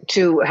 Yeah.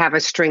 To have a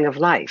string of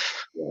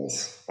life.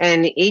 Yes.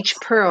 And each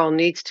pearl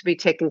needs to be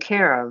taken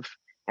care of.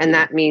 And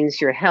that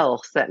means your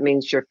health, that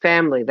means your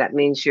family, that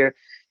means your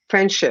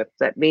friendship,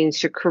 that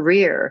means your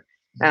career.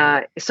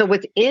 So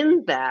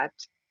within that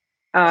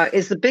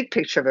is the big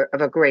picture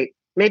of a great,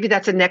 maybe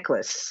that's a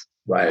necklace,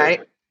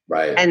 right?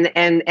 Right.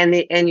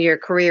 And your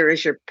career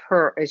is your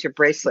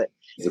bracelet.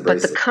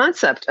 But the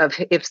concept of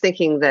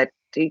thinking that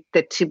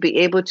to be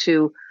able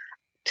to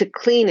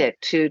clean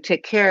it, to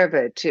take care of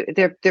it,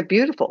 they're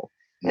beautiful,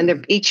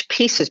 and each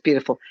piece is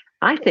beautiful.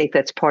 I think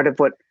that's part of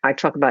what I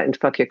talk about in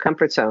Fuck Your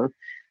Comfort Zone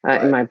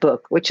in my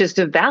book, which is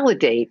to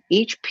validate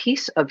each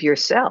piece of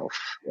yourself.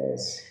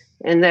 Yes.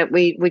 And that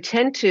we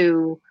tend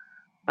to,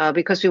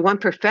 because we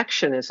want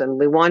perfectionism,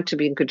 we want to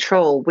be in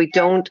control, we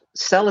don't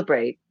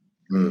celebrate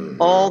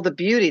all the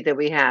beauty that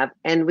we have,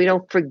 and we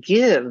don't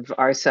forgive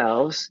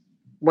ourselves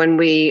when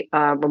we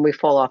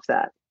fall off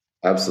that.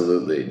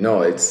 Absolutely.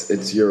 No,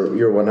 it's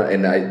you're one,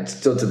 and I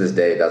still to this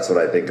day, that's what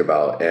I think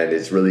about. And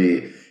it's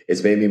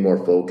made me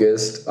more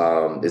focused,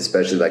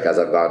 especially like as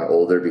I've gotten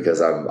older,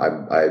 because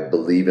I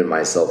believe in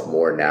myself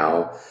more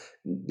now,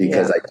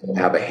 because I don't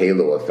have a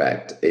halo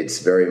effect. It's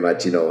very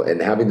much,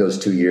 and having those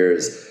 2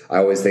 years, I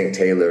always thank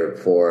Taylor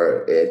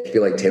for it. I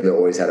feel like Taylor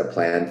always had a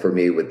plan for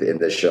me within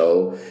the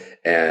show.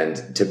 And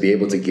to be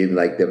able to give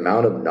like the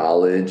amount of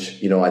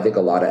knowledge, I think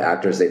a lot of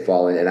actors, they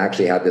fall in, and I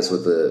actually had this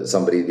with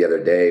somebody the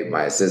other day,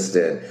 my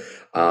assistant.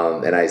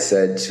 And I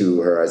said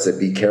to her,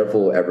 be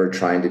careful ever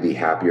trying to be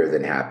happier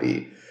than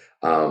happy.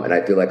 And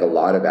I feel like a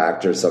lot of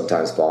actors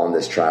sometimes fall in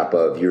this trap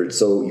of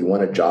you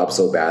want a job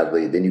so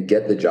badly, then you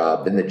get the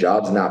job, then the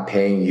job's not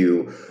paying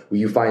you.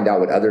 You find out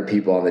what other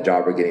people on the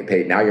job are getting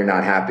paid. Now you're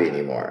not happy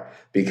anymore,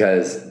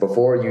 because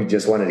before you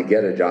just wanted to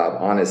get a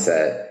job on a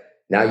set.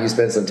 Now you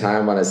spend some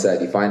time on a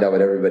set, you find out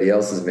what everybody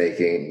else is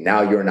making.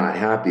 Now you're not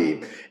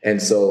happy.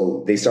 And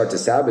so they start to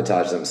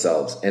sabotage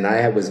themselves. And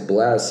I was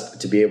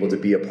blessed to be able to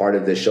be a part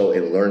of this show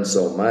and learn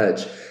so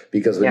much,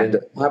 because what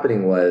ended up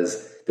happening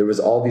was there was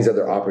all these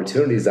other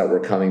opportunities that were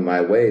coming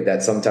my way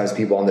that sometimes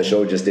people on the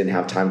show just didn't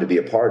have time to be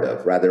a part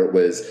of. Rather it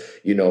was,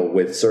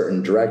 with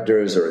certain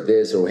directors or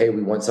this, or, hey,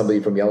 we want somebody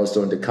from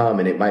Yellowstone to come,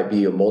 and it might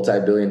be a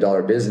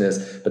multi-billion-dollar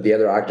business, but the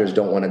other actors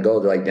don't want to go.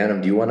 They're like,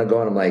 Denim, do you want to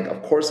go? And I'm like,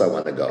 of course I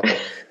want to go.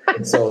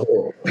 And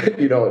so,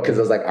 because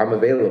I was like, I'm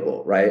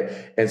available, right?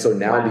 And so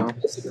now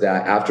because of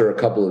that, after a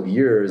couple of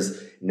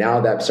years,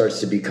 now that starts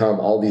to become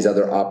all these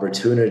other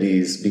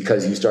opportunities,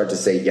 because you start to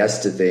say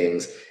yes to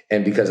things,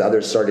 and because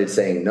others started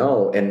saying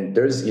no. And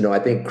there's, I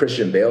think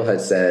Christian Bale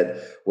had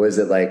said, was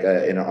it like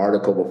in an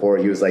article before,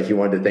 he was like, he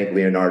wanted to thank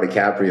Leonardo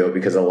DiCaprio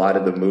because a lot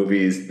of the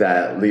movies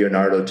that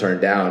Leonardo turned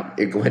down,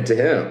 it went to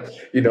him,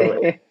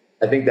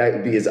 I think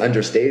that is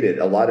understated.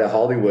 A lot of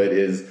Hollywood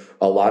is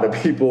a lot of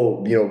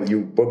people,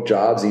 you book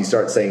jobs and you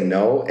start saying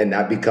no, and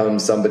that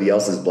becomes somebody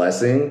else's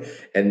blessing.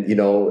 And,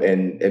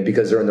 and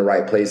because they're in the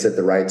right place at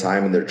the right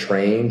time, and they're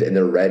trained and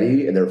they're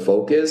ready and they're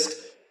focused.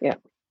 Yeah.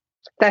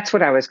 That's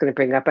what I was going to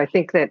bring up. I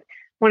think that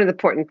one of the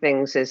important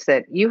things is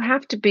that you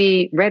have to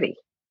be ready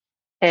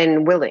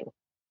and willing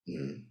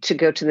to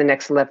go to the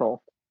next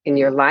level in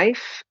your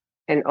life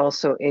and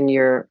also in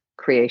your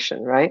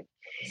creation, right?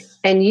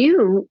 And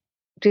you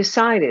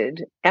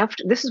decided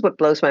after, this is what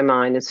blows my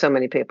mind and so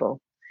many people,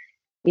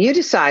 you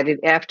decided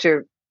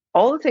after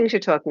all the things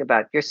you're talking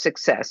about, your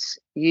success,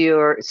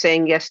 you're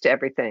saying yes to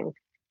everything,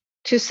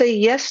 to say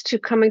yes to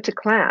coming to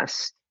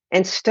class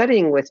and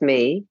studying with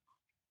me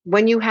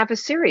when you have a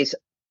series.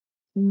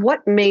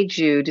 What made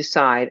you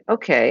decide,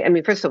 okay, I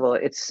mean, first of all,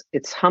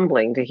 it's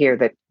humbling to hear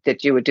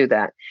that you would do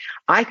that.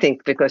 I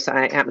think because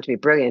I happen to be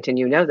brilliant and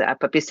you know that,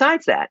 but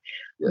besides that,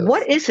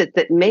 what is it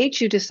that made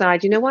you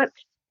decide, you know what?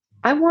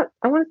 I want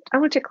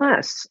to take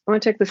class. I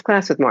want to take this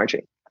class with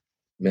Margie.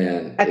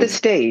 Man. At this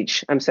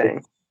stage, I'm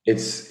saying.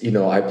 It's,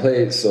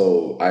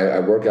 I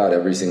work out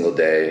every single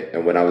day.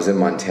 And when I was in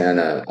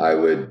Montana, I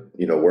would,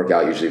 work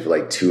out usually for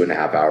like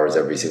 2.5 hours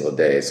every single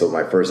day. So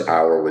my first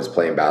hour was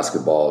playing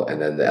basketball,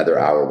 and then the other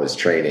hour was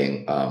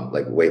training,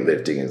 like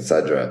weightlifting,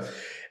 etc.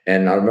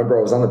 And I remember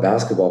I was on the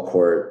basketball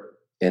court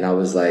and I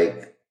was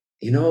like,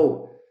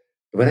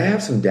 when I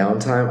have some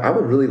downtime, I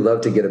would really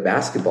love to get a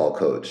basketball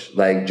coach.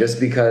 Like, just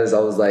because I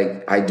was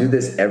like, I do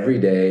this every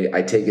day.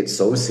 I take it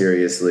so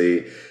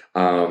seriously.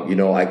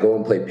 I go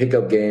and play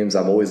pickup games.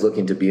 I'm always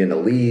looking to be in a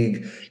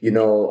league.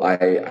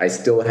 I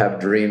still have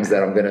dreams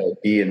that I'm going to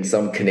be in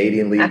some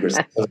Canadian league or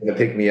someone's going to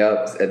pick me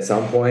up at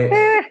some point.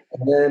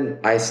 And then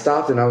I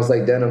stopped and I was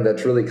like, Denim,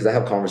 that's really, because I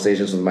have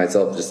conversations with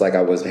myself, just like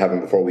I was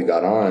having before we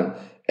got on.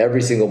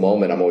 Every single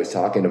moment, I'm always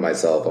talking to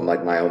myself. I'm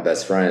like my own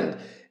best friend.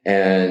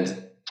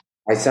 And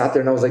I sat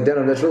there and I was like,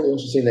 Denim, that's really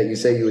interesting that you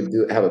say you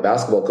would have a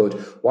basketball coach.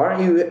 Why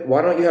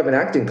don't you have an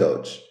acting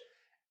coach?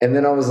 And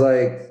then I was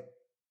like,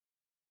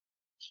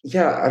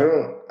 yeah, I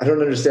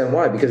don't understand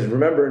why. Because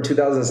remember in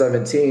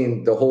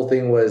 2017, the whole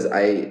thing was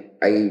I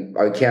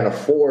can't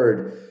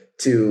afford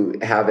to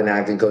have an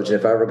acting coach. And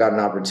if I ever got an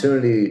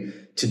opportunity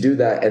to do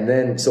that, and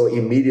then so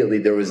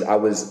immediately I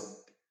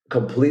was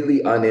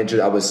completely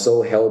uninterested. I was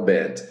so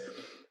hell-bent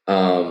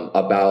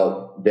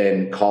about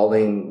then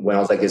calling, when I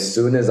was like, as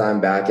soon as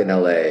I'm back in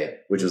LA,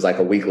 which was like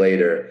a week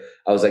later,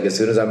 I was like, as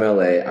soon as I'm in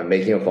LA, I'm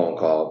making a phone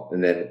call,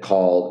 and then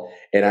called.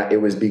 And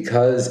it was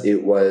because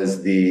it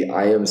was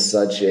I am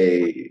such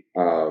a,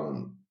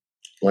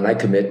 when I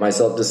commit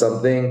myself to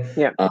something,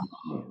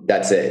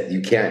 that's it.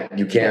 You can't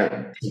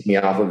take me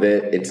off of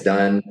it. It's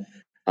done.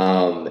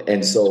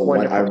 And so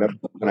when I remember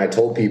when I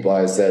told people,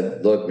 I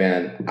said, look,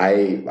 man,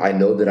 I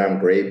know that I'm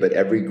great, but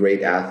every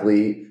great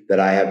athlete that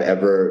I have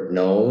ever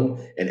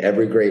known and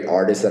every great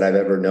artist that I've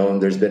ever known,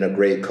 there's been a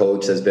great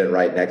coach that's been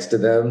right next to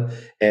them.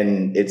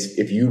 And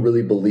if you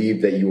really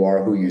believe that you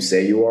are who you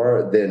say you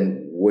are,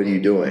 then what are you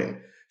doing?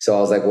 So I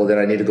was like, well, then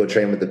I need to go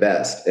train with the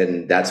best.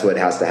 And that's what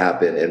has to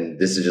happen. And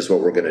this is just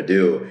what we're going to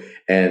do.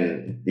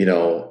 And,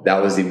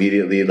 that was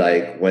immediately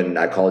like when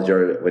I called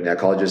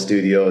your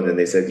studio, and then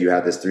they said, you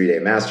have this 3-day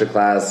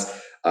masterclass,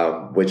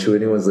 which who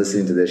anyone's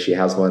listening to this, she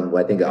has one,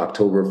 I think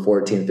October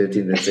 14th, 15th,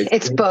 and 16th.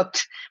 It's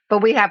booked,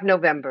 but we have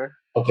November.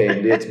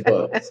 Okay, it's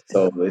booked.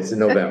 So it's in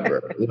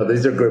November.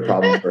 These are good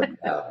problems for us to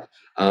have.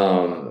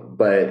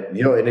 But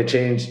and it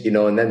changed,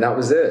 and then that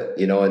was it,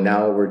 and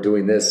now we're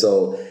doing this.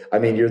 So, I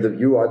mean,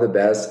 you are the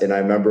best. And I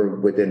remember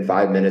within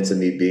 5 minutes of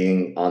me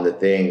being on the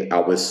thing, I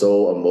was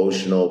so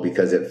emotional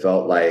because it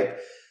felt like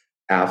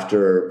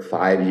after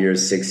 5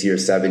 years, 6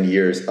 years, 7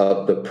 years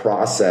of the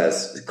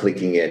process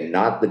clicking in,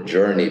 not the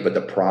journey, but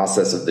the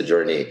process of the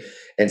journey,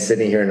 and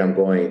sitting here and I'm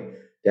going,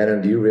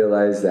 Denim, do you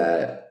realize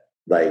that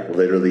like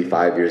literally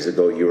 5 years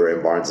ago, you were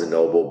in Barnes and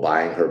Noble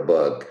buying her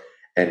book,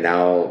 And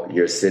now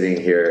you're sitting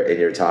here and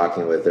you're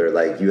talking with her.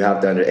 Like you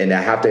have to and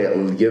I have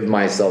to give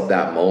myself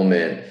that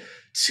moment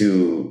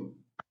to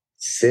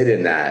sit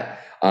in that.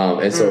 And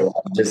Mm. so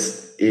I'm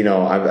just,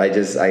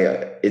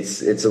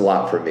 it's a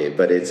lot for me,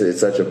 but it's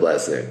such a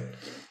blessing.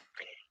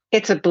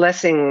 It's a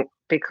blessing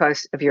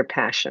because of your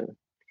passion,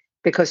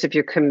 because of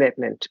your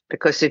commitment,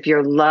 because of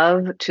your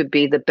love to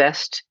be the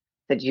best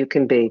that you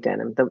can be,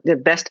 Denim, the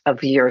best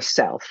of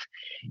yourself.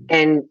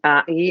 And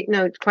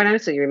quite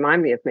honestly, you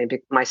remind me of maybe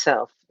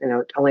myself,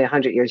 only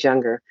 100 years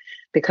younger,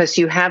 because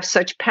you have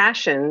such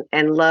passion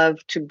and love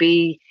to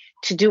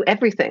do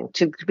everything,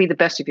 to be the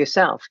best of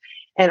yourself.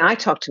 And I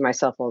talk to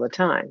myself all the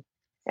time,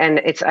 and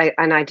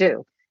I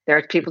do. There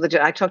are people that do.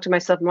 I talk to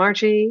myself,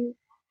 Margie.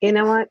 You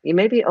know what? You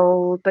may be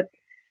old, but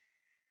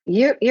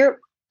you're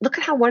look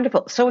at how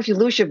wonderful. So if you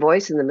lose your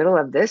voice in the middle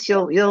of this,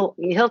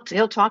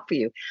 he'll talk for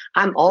you.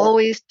 I'm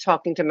always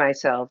talking to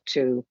myself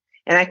too,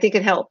 and I think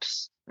it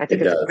helps. I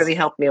think It it's does. really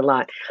helped me a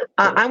lot.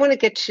 I want to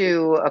get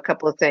to a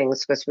couple of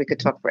things because we could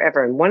talk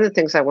forever. And one of the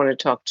things I want to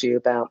talk to you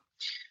about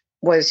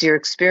was your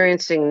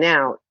experiencing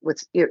now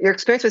with your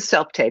experience with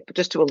self tape.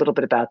 Just do a little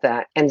bit about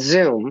that and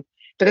Zoom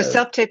because Yes.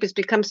 self tape has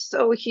become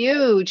so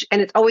huge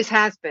and it always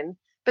has been.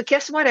 But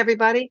guess what,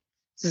 everybody?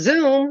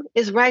 Zoom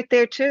is right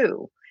there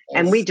too.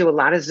 And we Yes. do a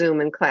lot of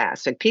Zoom in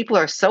class. And people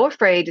are so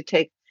afraid to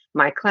take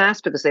my class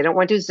because they don't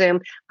want to do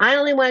Zoom. I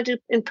only want to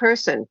do in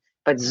person,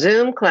 but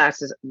Zoom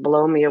classes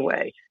blow me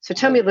away. So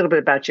tell me a little bit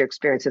about your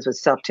experiences with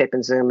self tape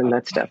and Zoom and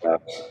that stuff.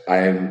 I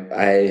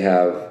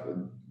have,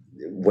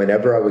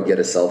 whenever I would get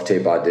a self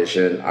tape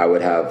audition, I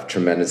would have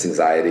tremendous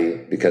anxiety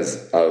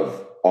because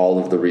of all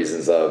of the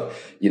reasons of,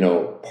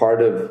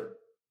 part of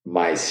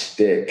my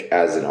shtick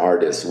as an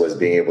artist was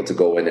being able to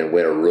go in and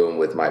win a room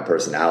with my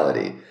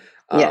personality.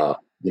 Yeah, Uh,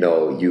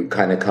 you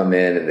kind of come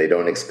in and they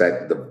don't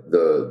expect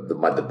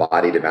the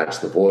body to match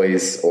the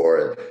voice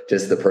or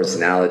just the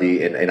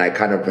personality. And I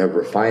kind of have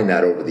refined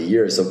that over the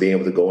years. So being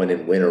able to go in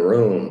and win a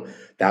room,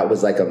 that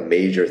was like a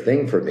major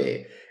thing for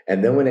me.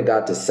 And then when it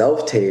got to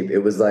self tape, it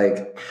was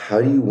like,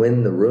 how do you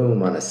win the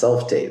room on a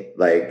self tape?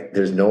 Like,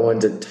 there's no one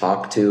to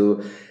talk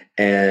to.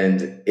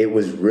 And it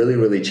was really,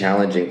 really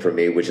challenging for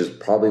me, which is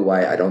probably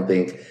why I don't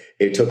think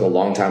it took a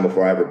long time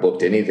before I ever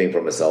booked anything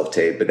from a self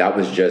tape. But that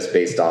was just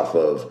based off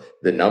of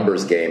the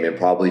numbers game and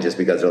probably just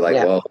because they're like,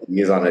 yeah. well,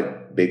 he's on a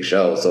big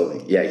show.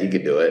 So yeah, he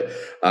could do it.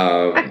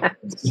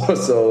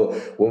 So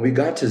when we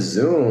got to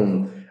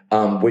Zoom,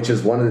 which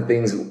is one of the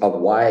things of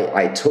why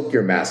I took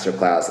your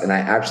masterclass. And I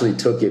actually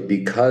took it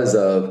because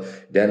of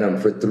Denim.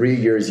 For 3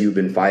 years, you've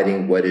been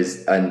fighting what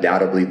is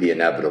undoubtedly the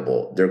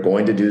inevitable. They're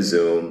going to do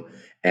Zoom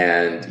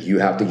and you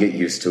have to get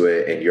used to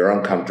it and you're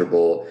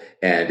uncomfortable.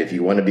 And if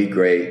you want to be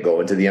great,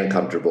 go into the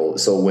uncomfortable.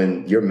 So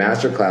when your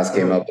masterclass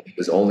came up, it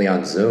was only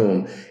on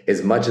Zoom.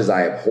 As much as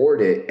I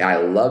abhorred it, I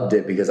loved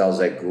it because I was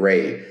like,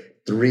 great,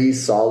 3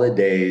 solid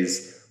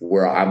days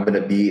where I'm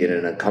going to be in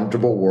an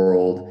uncomfortable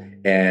world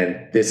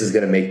and this is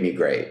going to make me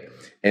great.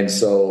 And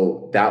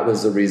so that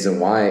was the reason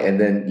why. And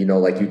then,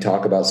 like you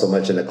talk about so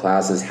much in the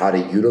classes, how to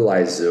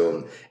utilize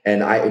Zoom.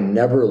 And I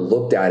never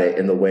looked at it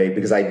in the way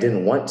because I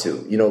didn't want to,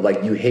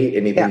 like you hate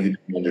anything Yeah. you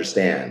don't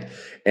understand.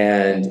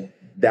 And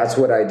that's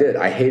what I did.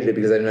 I hated it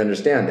because I didn't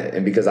understand it.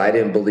 And because I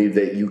didn't believe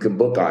that you can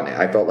book on it.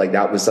 I felt like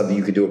that was something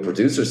you could do a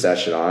producer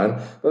session on.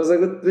 I was like,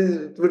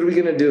 what are we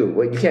going to do?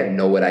 Well, you can't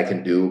know what I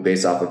can do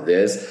based off of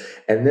this.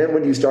 And then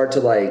when you start to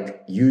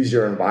like use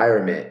your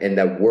environment and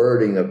the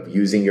wording of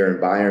using your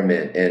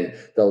environment and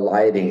the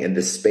lighting and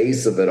the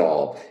space of it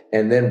all,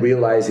 and then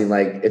realizing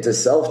like it's a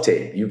self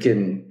tape, you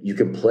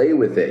can play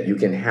with it. You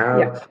can Yeah.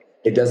 have,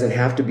 it doesn't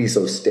have to be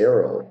so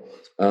sterile.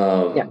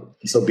 Yeah.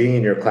 So being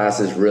in your class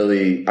is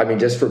really, I mean,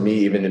 just for me,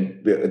 even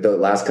in the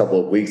last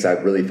couple of weeks,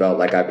 I've really felt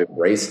like I've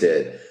embraced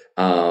it.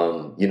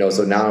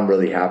 So now I'm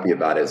really happy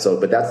about it. So,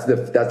 but that's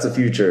the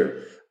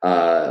future.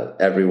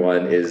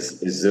 Everyone is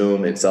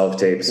Zoom and self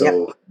tape. Yeah.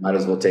 So might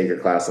as well take your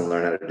class and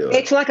learn how to do it.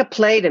 It's like a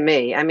play to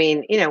me. I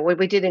mean, what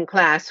we did in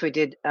class, we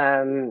did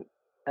Gone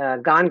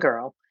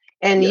Girl,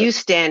 and Yeah. you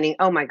standing.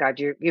 Oh my God,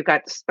 you're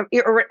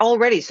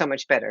already so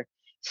much better.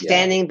 Yeah.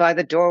 Standing by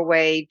the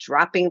doorway,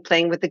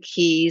 playing with the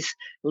keys,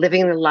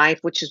 living the life,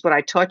 which is what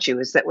I taught you.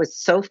 Is that was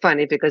so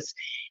funny because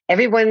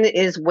everyone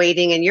is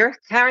waiting and you're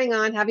carrying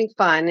on having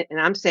fun,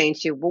 and I'm saying to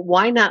you, well,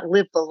 why not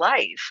live the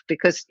life?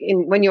 Because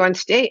when you're on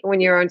stage,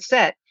 when you're on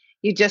set,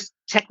 you just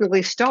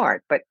technically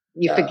start, but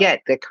you Yeah.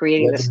 forget that You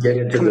creating have to this get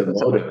into coming the from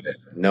mode somewhere. of it.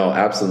 No,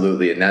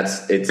 absolutely. And I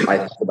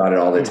think about it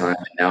all the time.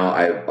 And now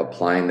I'm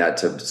applying that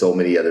to so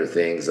many other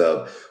things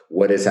of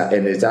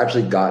and it's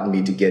actually gotten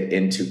me to get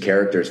into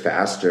characters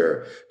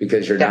faster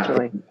because you're not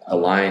Definitely. thinking about the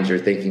lines, you're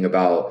thinking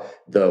about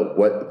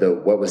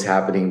what was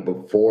happening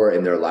before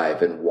in their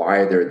life and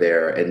why they're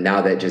there. And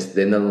now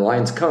then the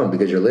lines come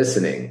because you're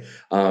listening.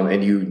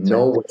 And you That's right.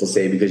 know what to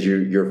say because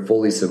you're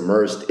fully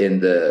submersed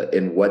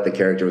in what the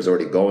character was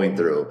already going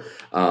through.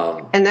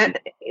 And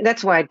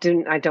that's why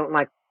I don't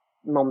like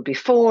moment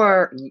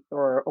before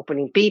or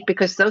opening beat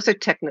because those are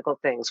technical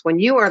things. When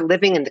you are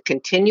living in the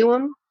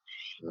continuum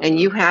and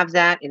you Mhm. have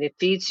that and it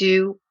feeds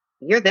you,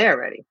 you're there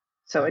already.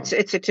 So it's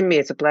to me,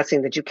 it's a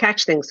blessing that you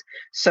catch things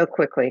so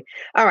quickly.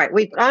 All right,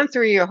 we've gone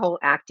through your whole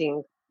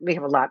acting. We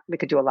have a lot. We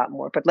could do a lot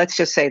more, but let's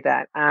just say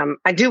that.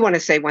 I do want to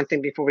say one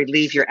thing before we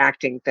leave your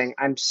acting thing.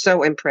 I'm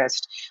so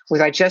impressed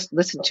with. I just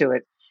listened to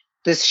it.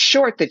 This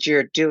short that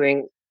you're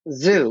doing,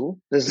 the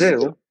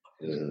zoo,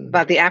 Mhm.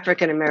 about the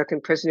African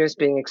American prisoners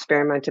being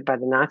experimented by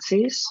the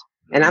Nazis.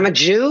 And I'm a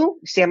Jew.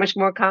 See how much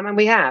more common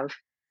we have.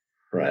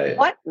 Right.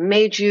 What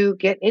made you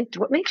get into?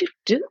 What made you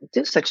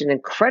do such an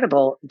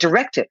incredible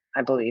direct it?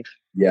 I believe.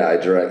 I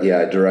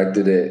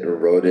directed it,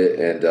 wrote it,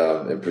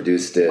 and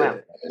produced Wow.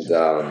 it.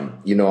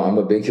 And I'm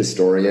a big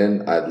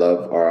historian. I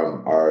love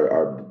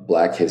our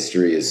Black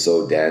history is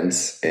so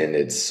dense and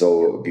it's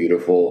so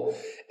beautiful.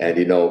 And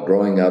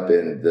growing up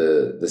in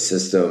the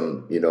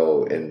system,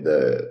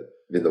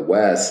 in the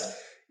West,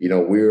 we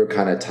were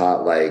kind of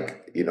taught like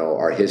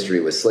our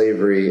history was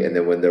slavery, and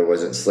then when there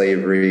wasn't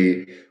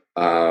slavery,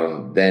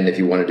 then if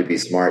you wanted to be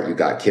smart, you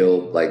got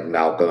killed, like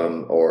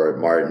Malcolm or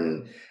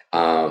Martin.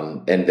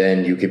 And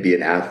then you could be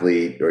an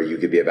athlete or you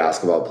could be a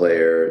basketball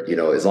player,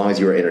 as long as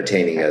you were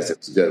entertaining us, it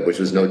was good, which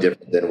was no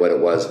different than what it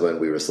was when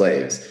we were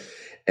slaves.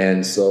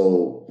 And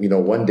so,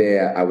 one day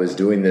I was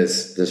doing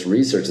this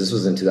research. This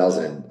was in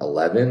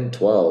 2011,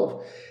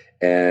 12.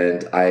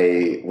 And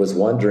I was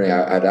wondering,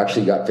 I'd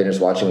actually got finished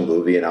watching a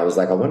movie and I was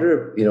like, I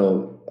wonder,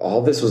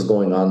 all this was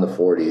going on in the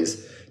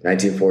 40s,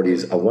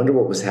 1940s. I wonder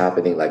what was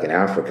happening like in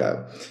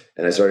Africa.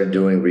 And I started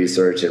doing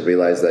research and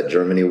realized that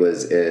Germany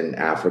was in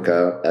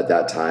Africa at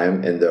that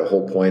time. And the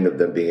whole point of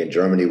them being in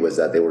Germany was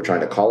that they were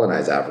trying to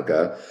colonize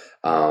Africa.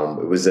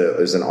 It was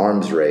an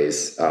arms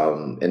race.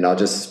 And I'll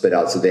just spit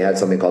out. So they had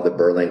something called the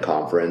Berlin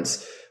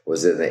Conference,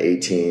 was in the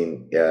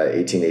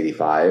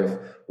 1885,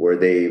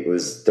 where it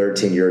was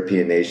 13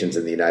 European nations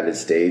in the United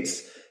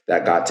States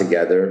that got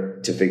together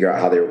to figure out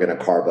how they were going to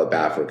carve up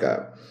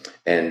Africa.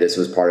 And this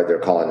was part of their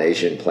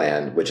colonization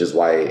plan, which is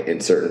why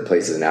in certain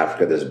places in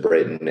Africa, there's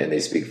Britain and they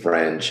speak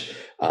French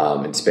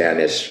and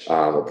Spanish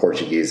or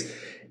Portuguese.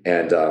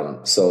 And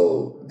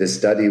so the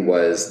study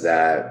was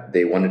that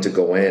they wanted to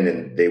go in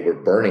and they were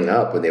burning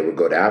up when they would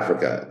go to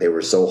Africa. They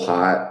were so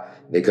hot.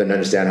 They couldn't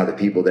understand how the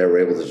people there were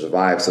able to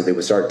survive. So they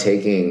would start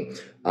taking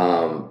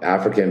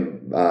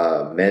African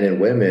men and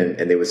women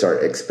and they would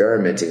start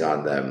experimenting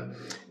on them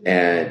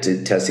and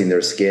testing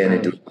their skin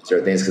and doing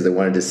certain things because they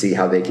wanted to see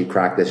how they could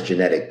crack this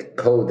genetic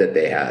code that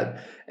they had.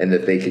 And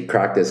if they could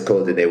crack this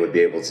code, then they would be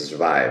able to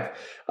survive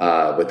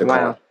with the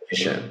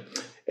colonization.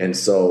 And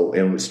so,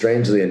 and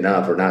strangely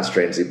enough, or not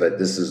strangely, but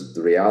this is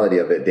the reality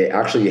of it, they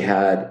actually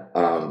had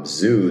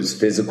zoos,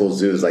 physical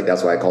zoos, like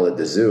that's why I call it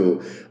the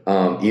zoo,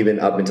 even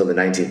up until the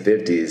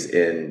 1950s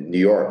in New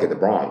York, in the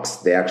Bronx.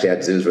 They actually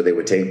had zoos where they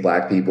would take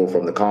Black people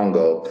from the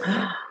Congo,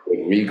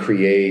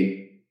 recreate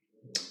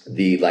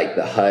the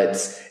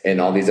huts and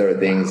all these other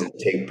things, and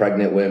take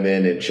pregnant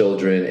women and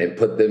children and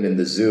put them in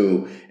the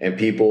zoo, and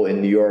people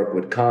in New York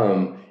would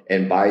come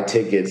and buy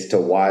tickets to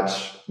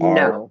watch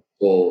our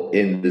people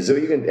in the zoo.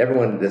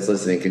 Everyone that's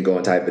listening can go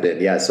and type it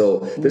in. Yeah.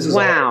 So this was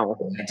all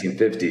in the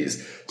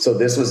 1950s. So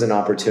this was an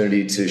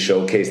opportunity to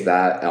showcase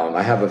that.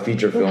 I have a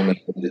feature film and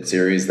limited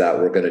series that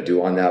we're going to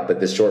do on that, but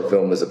this short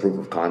film was a proof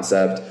of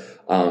concept.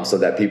 So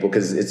that people,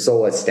 because it's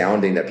so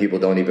astounding that people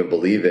don't even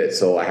believe it.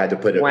 So I had to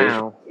put a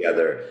vision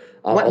together.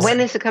 When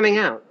is it coming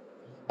out?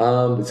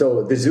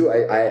 So the zoo,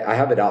 I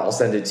have it out. I'll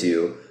send it to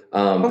you.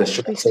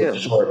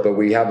 Short, but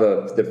we have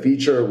the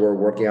feature we're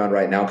working on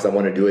right now because I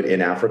want to do it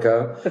in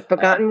Africa. The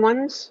Forgotten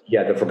Ones?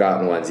 Yeah, the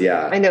Forgotten Ones.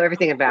 Yeah. I know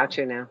everything about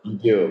you now. You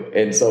do.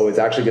 And so it's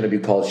actually going to be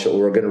called,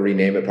 we're going to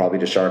rename it probably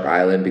to Shark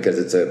Island because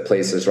it's a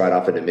place that's right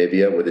off of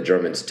Namibia where the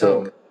Germans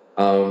took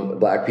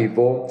Black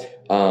people.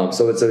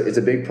 So it's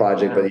a big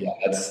project, but yeah,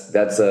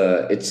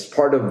 it's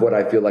part of what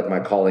I feel like my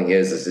calling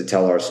is to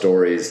tell our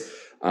stories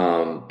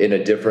in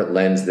a different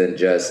lens than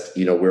just,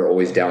 we're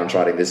always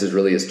downtrodden. This is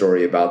really a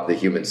story about the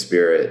human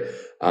spirit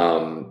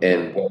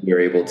and what we're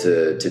able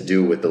to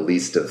do with the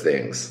least of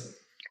things.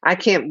 I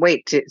can't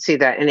wait to see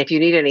that. And if you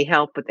need any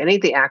help with any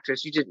of the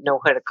actors, you didn't know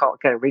how to call,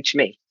 gotta reach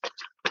me.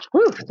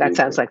 Whew, that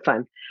sounds like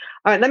fun.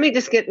 All right, let me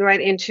just get right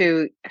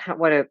into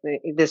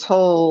this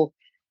whole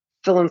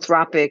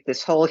philanthropic,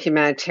 this whole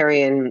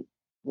humanitarian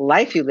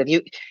life you live.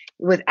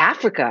 With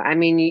Africa, I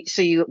mean,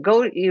 so you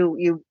go,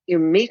 you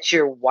meet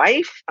your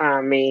wife. I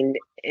mean,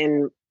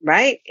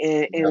 right?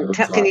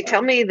 Can you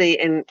tell me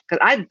because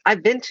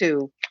I've been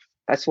to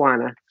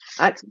Botswana.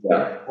 That's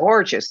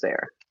gorgeous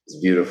there. It's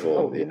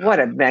beautiful. Oh, what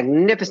a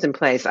magnificent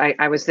place!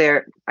 I was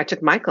there. I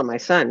took Michael, my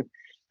son,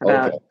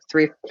 about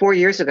 3-4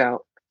 years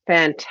ago.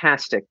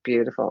 Fantastic,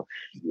 beautiful.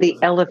 The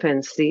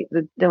elephants, the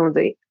oh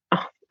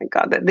my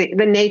God,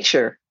 the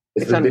nature.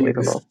 It's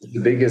unbelievable.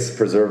 The biggest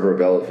preserver of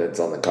elephants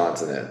on the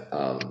continent.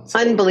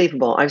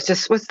 Unbelievable. I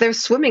was there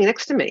swimming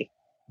next to me.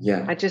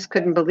 Yeah. I just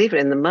couldn't believe it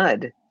in the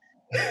mud.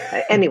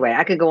 Anyway,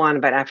 I could go on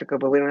about Africa,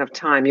 but we don't have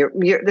time.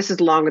 This is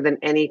longer than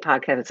any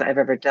podcast I've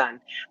ever done.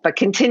 But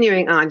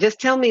continuing on, just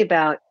tell me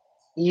about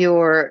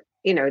your,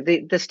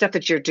 the stuff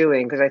that you're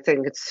doing, because I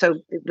think it's so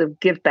the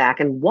give back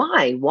and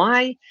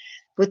why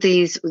with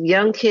these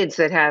young kids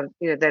that have,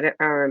 that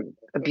are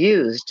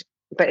abused.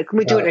 But can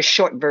we do it in a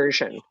short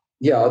version?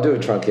 Yeah, I'll do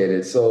it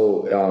truncated.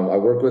 So I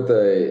work with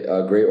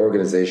a great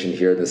organization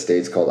here in the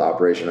States called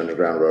Operation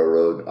Underground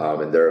Railroad,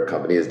 and their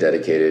company is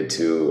dedicated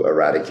to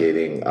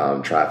eradicating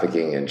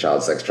trafficking and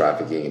child sex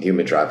trafficking and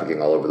human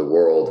trafficking all over the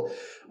world.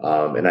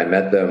 And I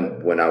met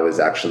them when I was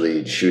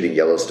actually shooting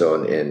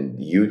Yellowstone in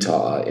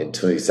Utah in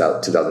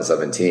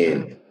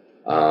 2017.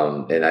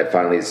 And I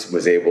finally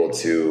was able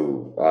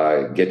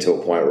to get to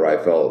a point where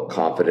I felt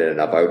confident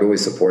enough. I would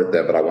always support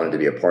them, but I wanted to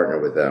be a partner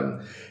with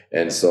them.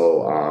 And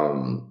so,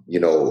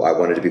 I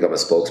wanted to become a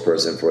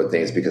spokesperson for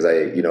things because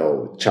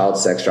child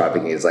sex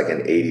trafficking is like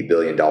an $80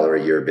 billion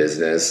a year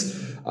business.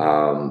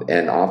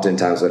 And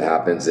oftentimes what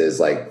happens is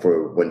like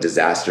for when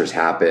disasters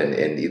happen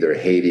in either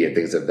Haiti and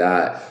things of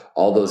that,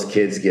 all those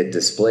kids get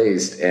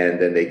displaced and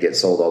then they get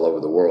sold all over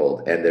the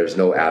world and there's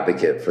no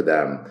advocate for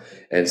them.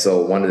 And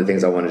so one of the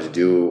things I wanted to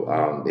do,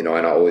 and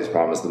I always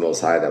promised the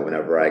Most High that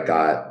whenever I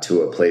got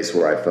to a place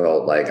where I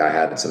felt like I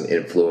had some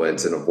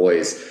influence and a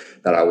voice,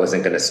 that I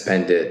wasn't going to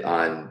spend it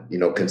on,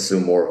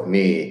 consume more of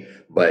me,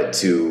 but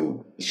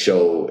to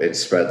show and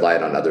spread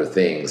light on other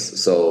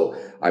things. So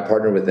I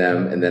partner with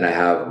them. And then I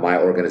have my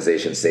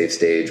organization, Safe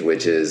Stage,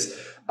 which is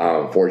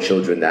for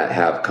children that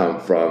have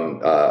come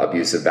from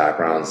abusive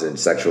backgrounds and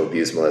sexual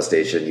abuse,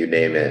 molestation, you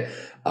name it,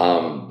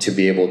 to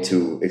be able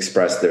to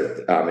express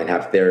their and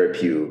have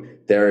therapy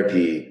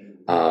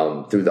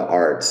through the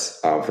arts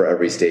for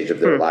every stage of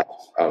their life,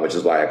 which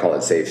is why I call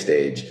it Safe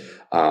Stage.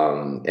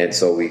 And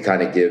so we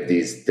kind of give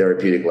these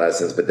therapeutic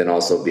lessons, but then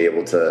also be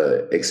able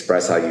to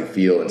express how you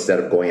feel instead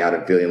of going out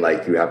and feeling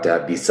like you have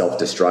to be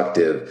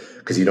self-destructive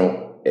because you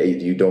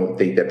don't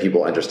think that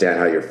people understand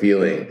how you're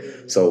feeling.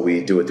 So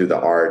we do it through the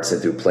arts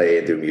and through play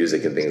and through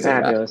music and things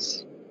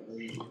Fabulous.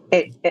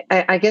 Like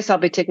that. I guess I'll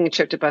be taking a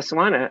trip to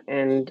Botswana,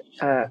 and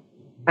I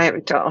have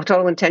a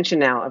total intention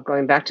now of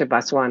going back to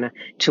Botswana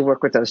to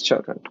work with those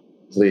children.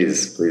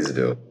 Please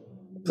do.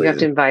 You have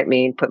to invite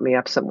me and put me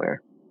up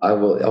somewhere. I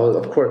will,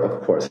 of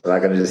course. I'm not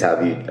going to just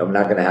have you. I'm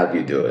not going to have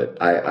you do it.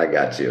 I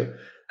got you.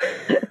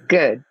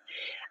 Good.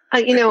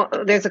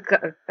 There's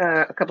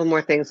a couple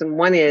more things, and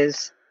one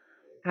is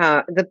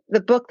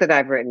the book that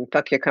I've written,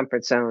 "Fuck Your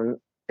Comfort Zone."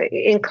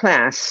 In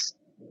class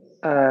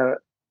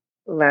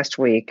last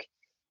week,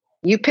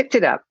 you picked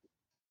it up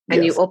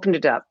and you opened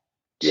it up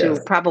to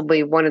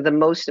probably one of the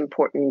most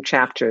important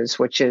chapters,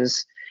 which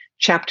is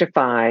chapter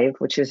 5,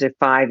 which is the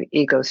 5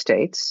 ego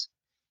states.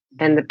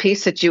 And the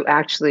piece that you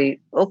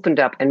actually opened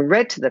up and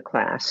read to the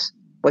class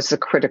was the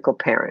critical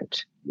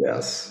parent.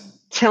 Yes.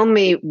 Tell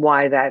me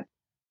why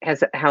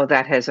how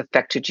that has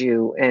affected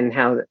you and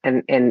how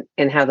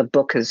the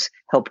book has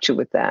helped you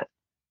with that.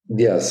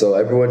 Yeah. So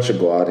everyone should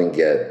go out and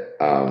get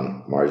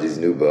Margie's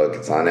new book.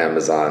 It's on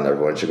Amazon.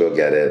 Everyone should go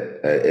get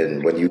it.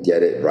 And when you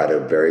get it, write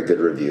a very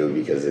good review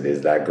because it is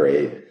that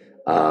great.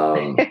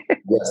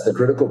 Yes, the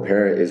critical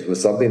parent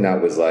was something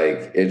that was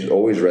like, it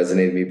always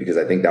resonated with me because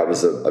I think that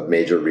was a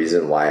major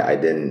reason why I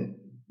didn't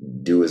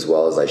do as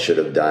well as I should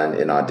have done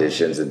in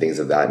auditions and things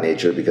of that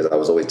nature, because I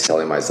was always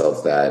telling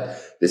myself that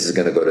this is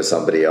going to go to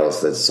somebody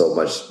else that's so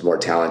much more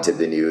talented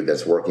than you,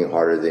 that's working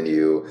harder than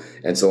you.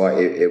 And so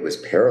it was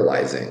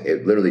paralyzing.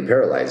 It literally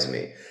paralyzed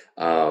me.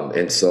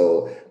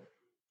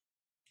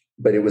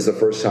 But it was the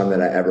first time that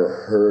I ever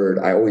heard,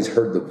 I always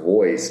heard the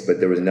voice,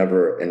 but there was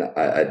never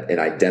an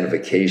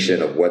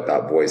identification of what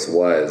that voice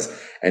was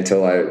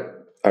until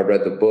I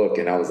read the book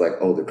and I was like,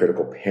 oh, the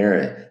critical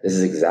parent, this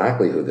is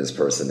exactly who this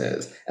person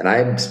is. And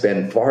I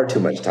spend far too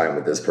much time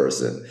with this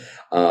person.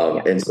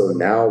 And so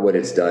now what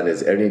it's done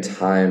is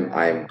anytime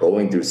I'm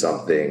going through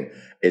something,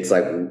 it's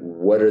like,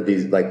 what are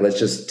these, like, let's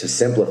just, to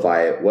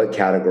simplify it, what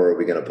category are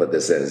we going to put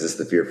this in? Is this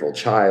the fearful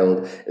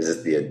child? Is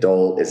this the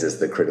adult? Is this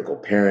the critical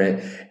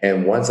parent?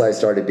 And once I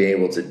started being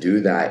able to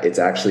do that, it's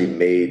actually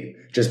made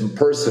just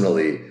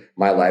personally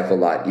my life a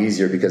lot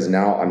easier because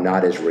now I'm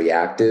not as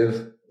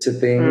reactive to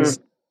things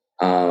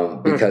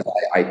because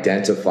I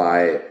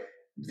identify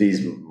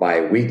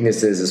my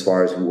weaknesses as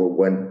far as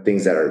when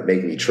things that are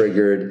making me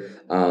triggered.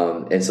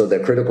 And so the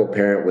critical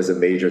parent was a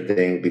major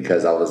thing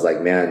because I was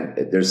like,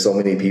 man, there's so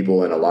many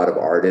people and a lot of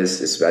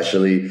artists,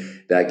 especially,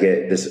 that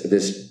get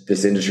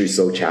this industry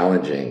so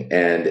challenging.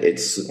 And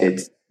it's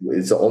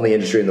the only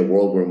industry in the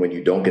world where when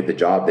you don't get the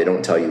job, they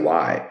don't tell you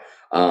why.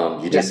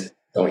 You just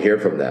don't hear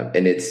from them.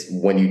 And it's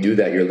when you do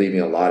that, you're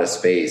leaving a lot of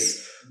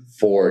space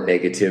for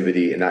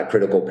negativity, and that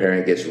critical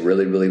parent gets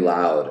really, really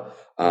loud.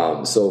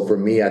 So for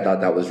me, I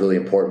thought that was really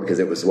important because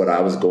it was what I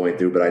was going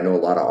through, but I know a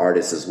lot of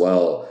artists as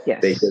well.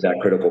 Yes. They hear that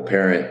critical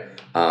parent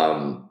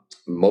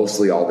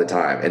mostly all the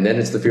time. And then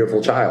it's the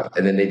fearful child.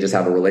 And then they just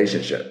have a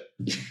relationship.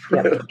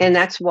 Yep. And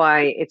that's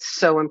why it's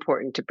so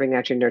important to bring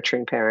out your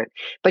nurturing parent.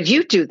 But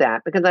you do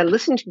that because I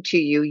listened to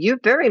you. You're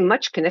very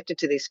much connected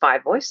to these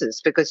 5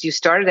 voices because you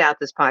started out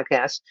this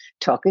podcast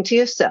talking to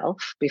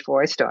yourself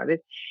before I started.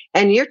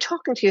 And you're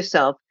talking to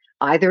yourself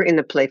either in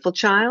the playful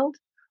child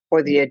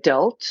or the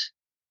adult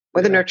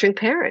or the nurturing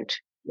parent.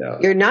 Yeah.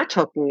 You're not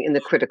talking in the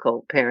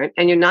critical parent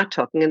and you're not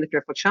talking in the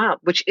fearful child,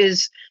 which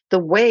is the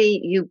way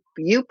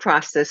you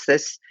process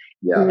this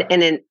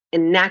in an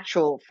in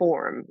natural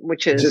form,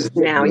 which is Just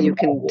now you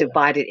can normal.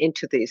 divide it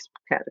into these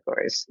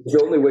categories. It's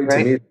the only way to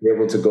right? me to be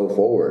able to go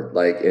forward.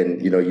 Like,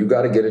 and you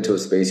got to get into a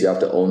space. You have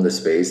to own the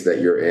space that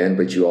you're in,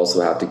 but you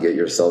also have to get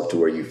yourself to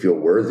where you feel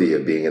worthy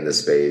of being in the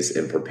space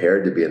and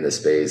prepared to be in the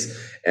space.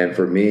 And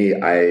for me,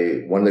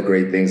 one of the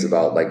great things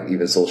about like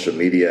even social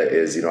media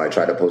is, I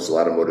try to post a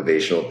lot of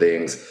motivational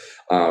things.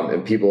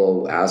 And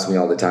people ask me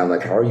all the time,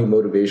 like, how are you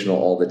motivational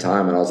all the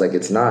time? And I was like,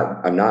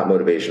 I'm not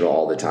motivational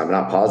all the time. I'm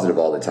not positive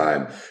all the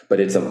time, but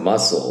it's a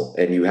muscle.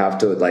 And you have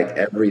to, like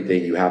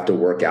everything, you have to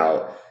work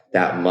out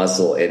that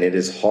muscle. And it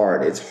is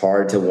hard. It's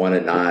hard to want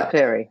to not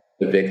Very.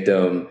 The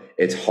victim.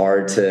 It's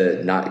hard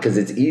to not, because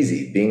it's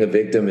easy. Being a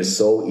victim is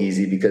so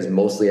easy because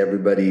mostly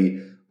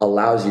everybody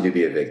allows you to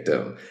be a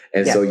victim.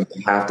 And so you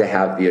have to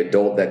have the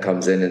adult that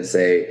comes in and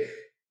say,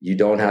 you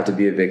don't have to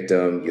be a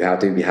victim. You have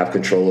to have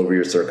control over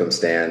your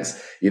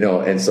circumstance,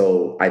 And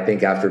so I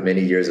think after many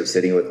years of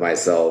sitting with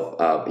myself,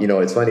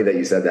 it's funny that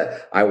you said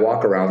that. I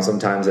walk around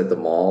sometimes at the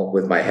mall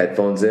with my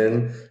headphones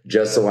in,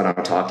 just so when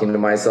I'm talking to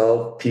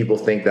myself, people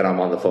think that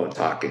I'm on the phone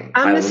talking.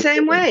 I'm the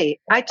same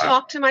way. I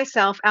talk to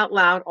myself out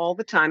loud all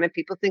the time and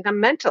people think I'm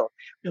mental.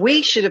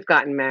 We should have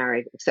gotten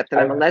married, except that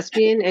I'm a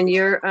lesbian and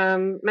you're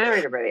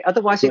married already.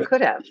 Otherwise you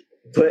could have.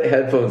 Put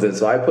headphones in.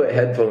 So I put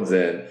headphones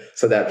in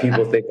so that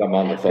people think I'm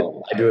on the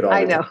phone. I do it all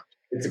the time.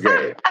 It's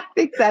great. I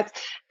think that's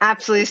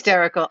absolutely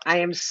hysterical.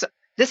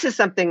 This is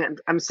something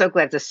I'm so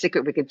glad it's a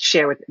secret we could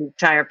share with the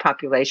entire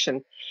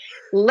population.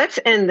 Let's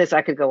end this.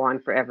 I could go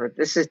on forever.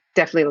 This is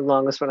definitely the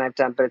longest one I've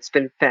done, but it's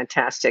been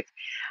fantastic.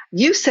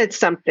 You said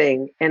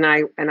something, and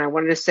I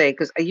wanted to say,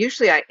 because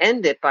I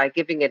end it by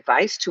giving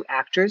advice to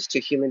actors, to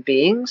human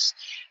beings,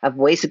 of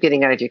ways of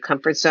getting out of your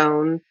comfort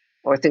zone,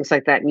 or things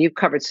like that. And you've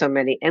covered so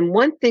many. And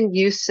one thing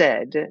you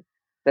said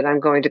that I'm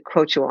going to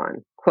quote you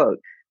on, quote,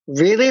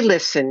 really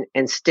listen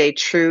and stay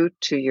true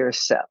to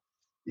yourself.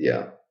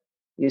 Yeah.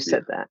 You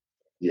said that.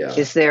 Yeah.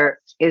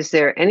 Is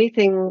there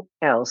anything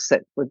else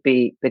that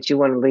you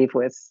want to leave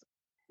with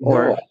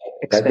or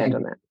expand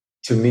on that?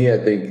 To me, I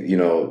think,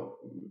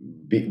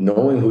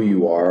 knowing who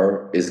you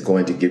are is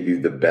going to give you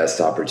the best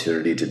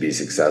opportunity to be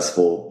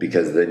successful,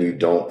 because then you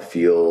don't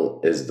feel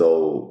as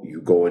though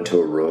you go into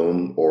a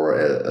room or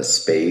a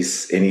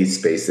space, any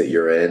space that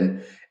you're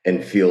in,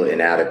 and feel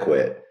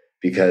inadequate,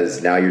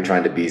 because now you're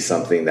trying to be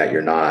something that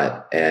you're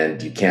not,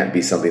 and you can't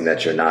be something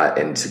that you're not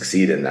and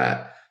succeed in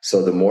that.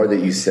 So the more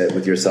that you sit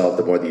with yourself,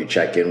 the more that you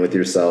check in with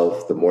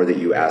yourself, the more that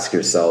you ask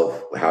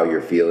yourself how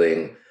you're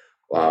feeling,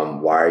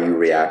 why are you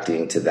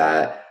reacting to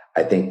that?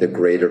 I think the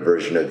greater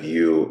version of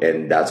you,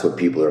 and that's what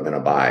people are going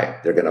to buy.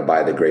 They're going to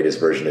buy the greatest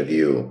version of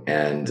you.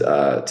 And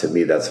to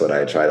me, that's what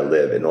I try to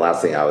live. And the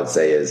last thing I would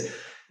say is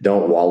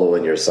don't wallow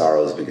in your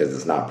sorrows, because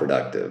it's not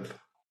productive.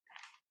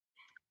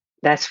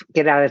 That's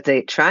get out of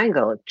the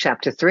triangle,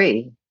 chapter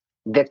 3,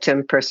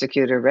 victim,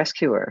 persecutor,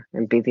 rescuer,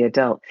 and be the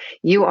adult.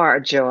 You are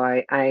a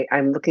joy.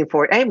 I'm looking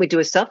forward. And we do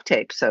a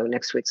self-tape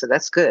next week, so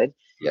that's good.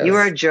 Yes. You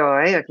are a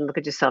joy. I can look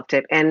at your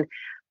self-tape. And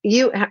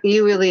you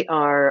really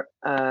are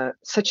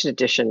such an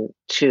addition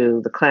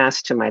to the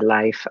class, to my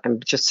life. I'm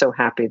just so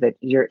happy that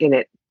you're in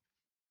it.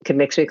 It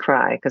makes me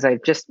cry, because I'm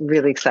just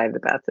really excited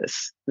about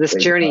this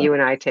journey you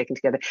and I are taking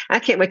together. I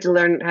can't wait to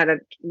learn how to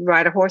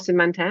ride a horse in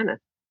Montana.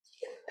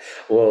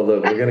 Well,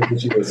 look, we're going to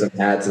get you with some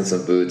hats and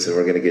some boots, and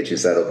we're going to get you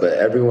settled. But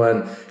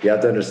everyone, you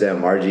have to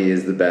understand, Margie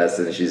is the best,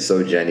 and she's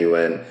so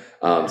genuine.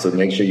 So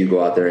make sure you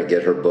go out there and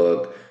get her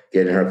book,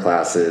 get in her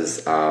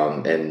classes,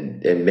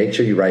 and make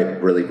sure you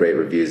write really great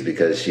reviews,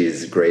 because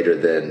she's greater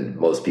than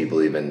most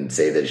people even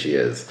say that she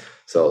is.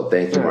 So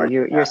thank you, Margie.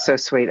 You're so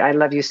sweet. I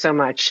love you so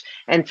much.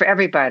 And for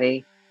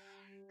everybody,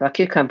 fuck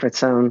your comfort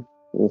zone,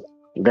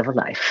 live a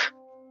life.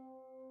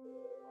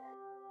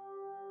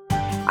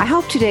 I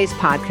hope today's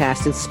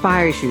podcast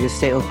inspires you to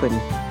stay open,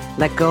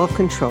 let go of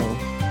control,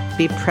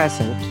 be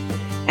present,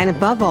 and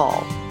above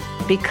all,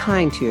 be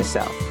kind to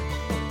yourself.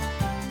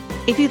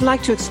 If you'd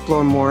like to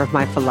explore more of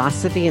my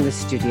philosophy in the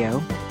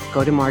studio,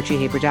 go to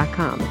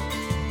margiehaber.com.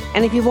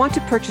 And if you want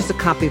to purchase a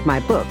copy of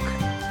my book,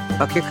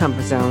 Fuck Your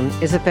Comfort Zone,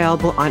 is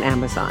available on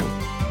Amazon.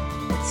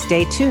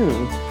 Stay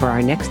tuned for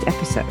our next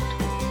episode.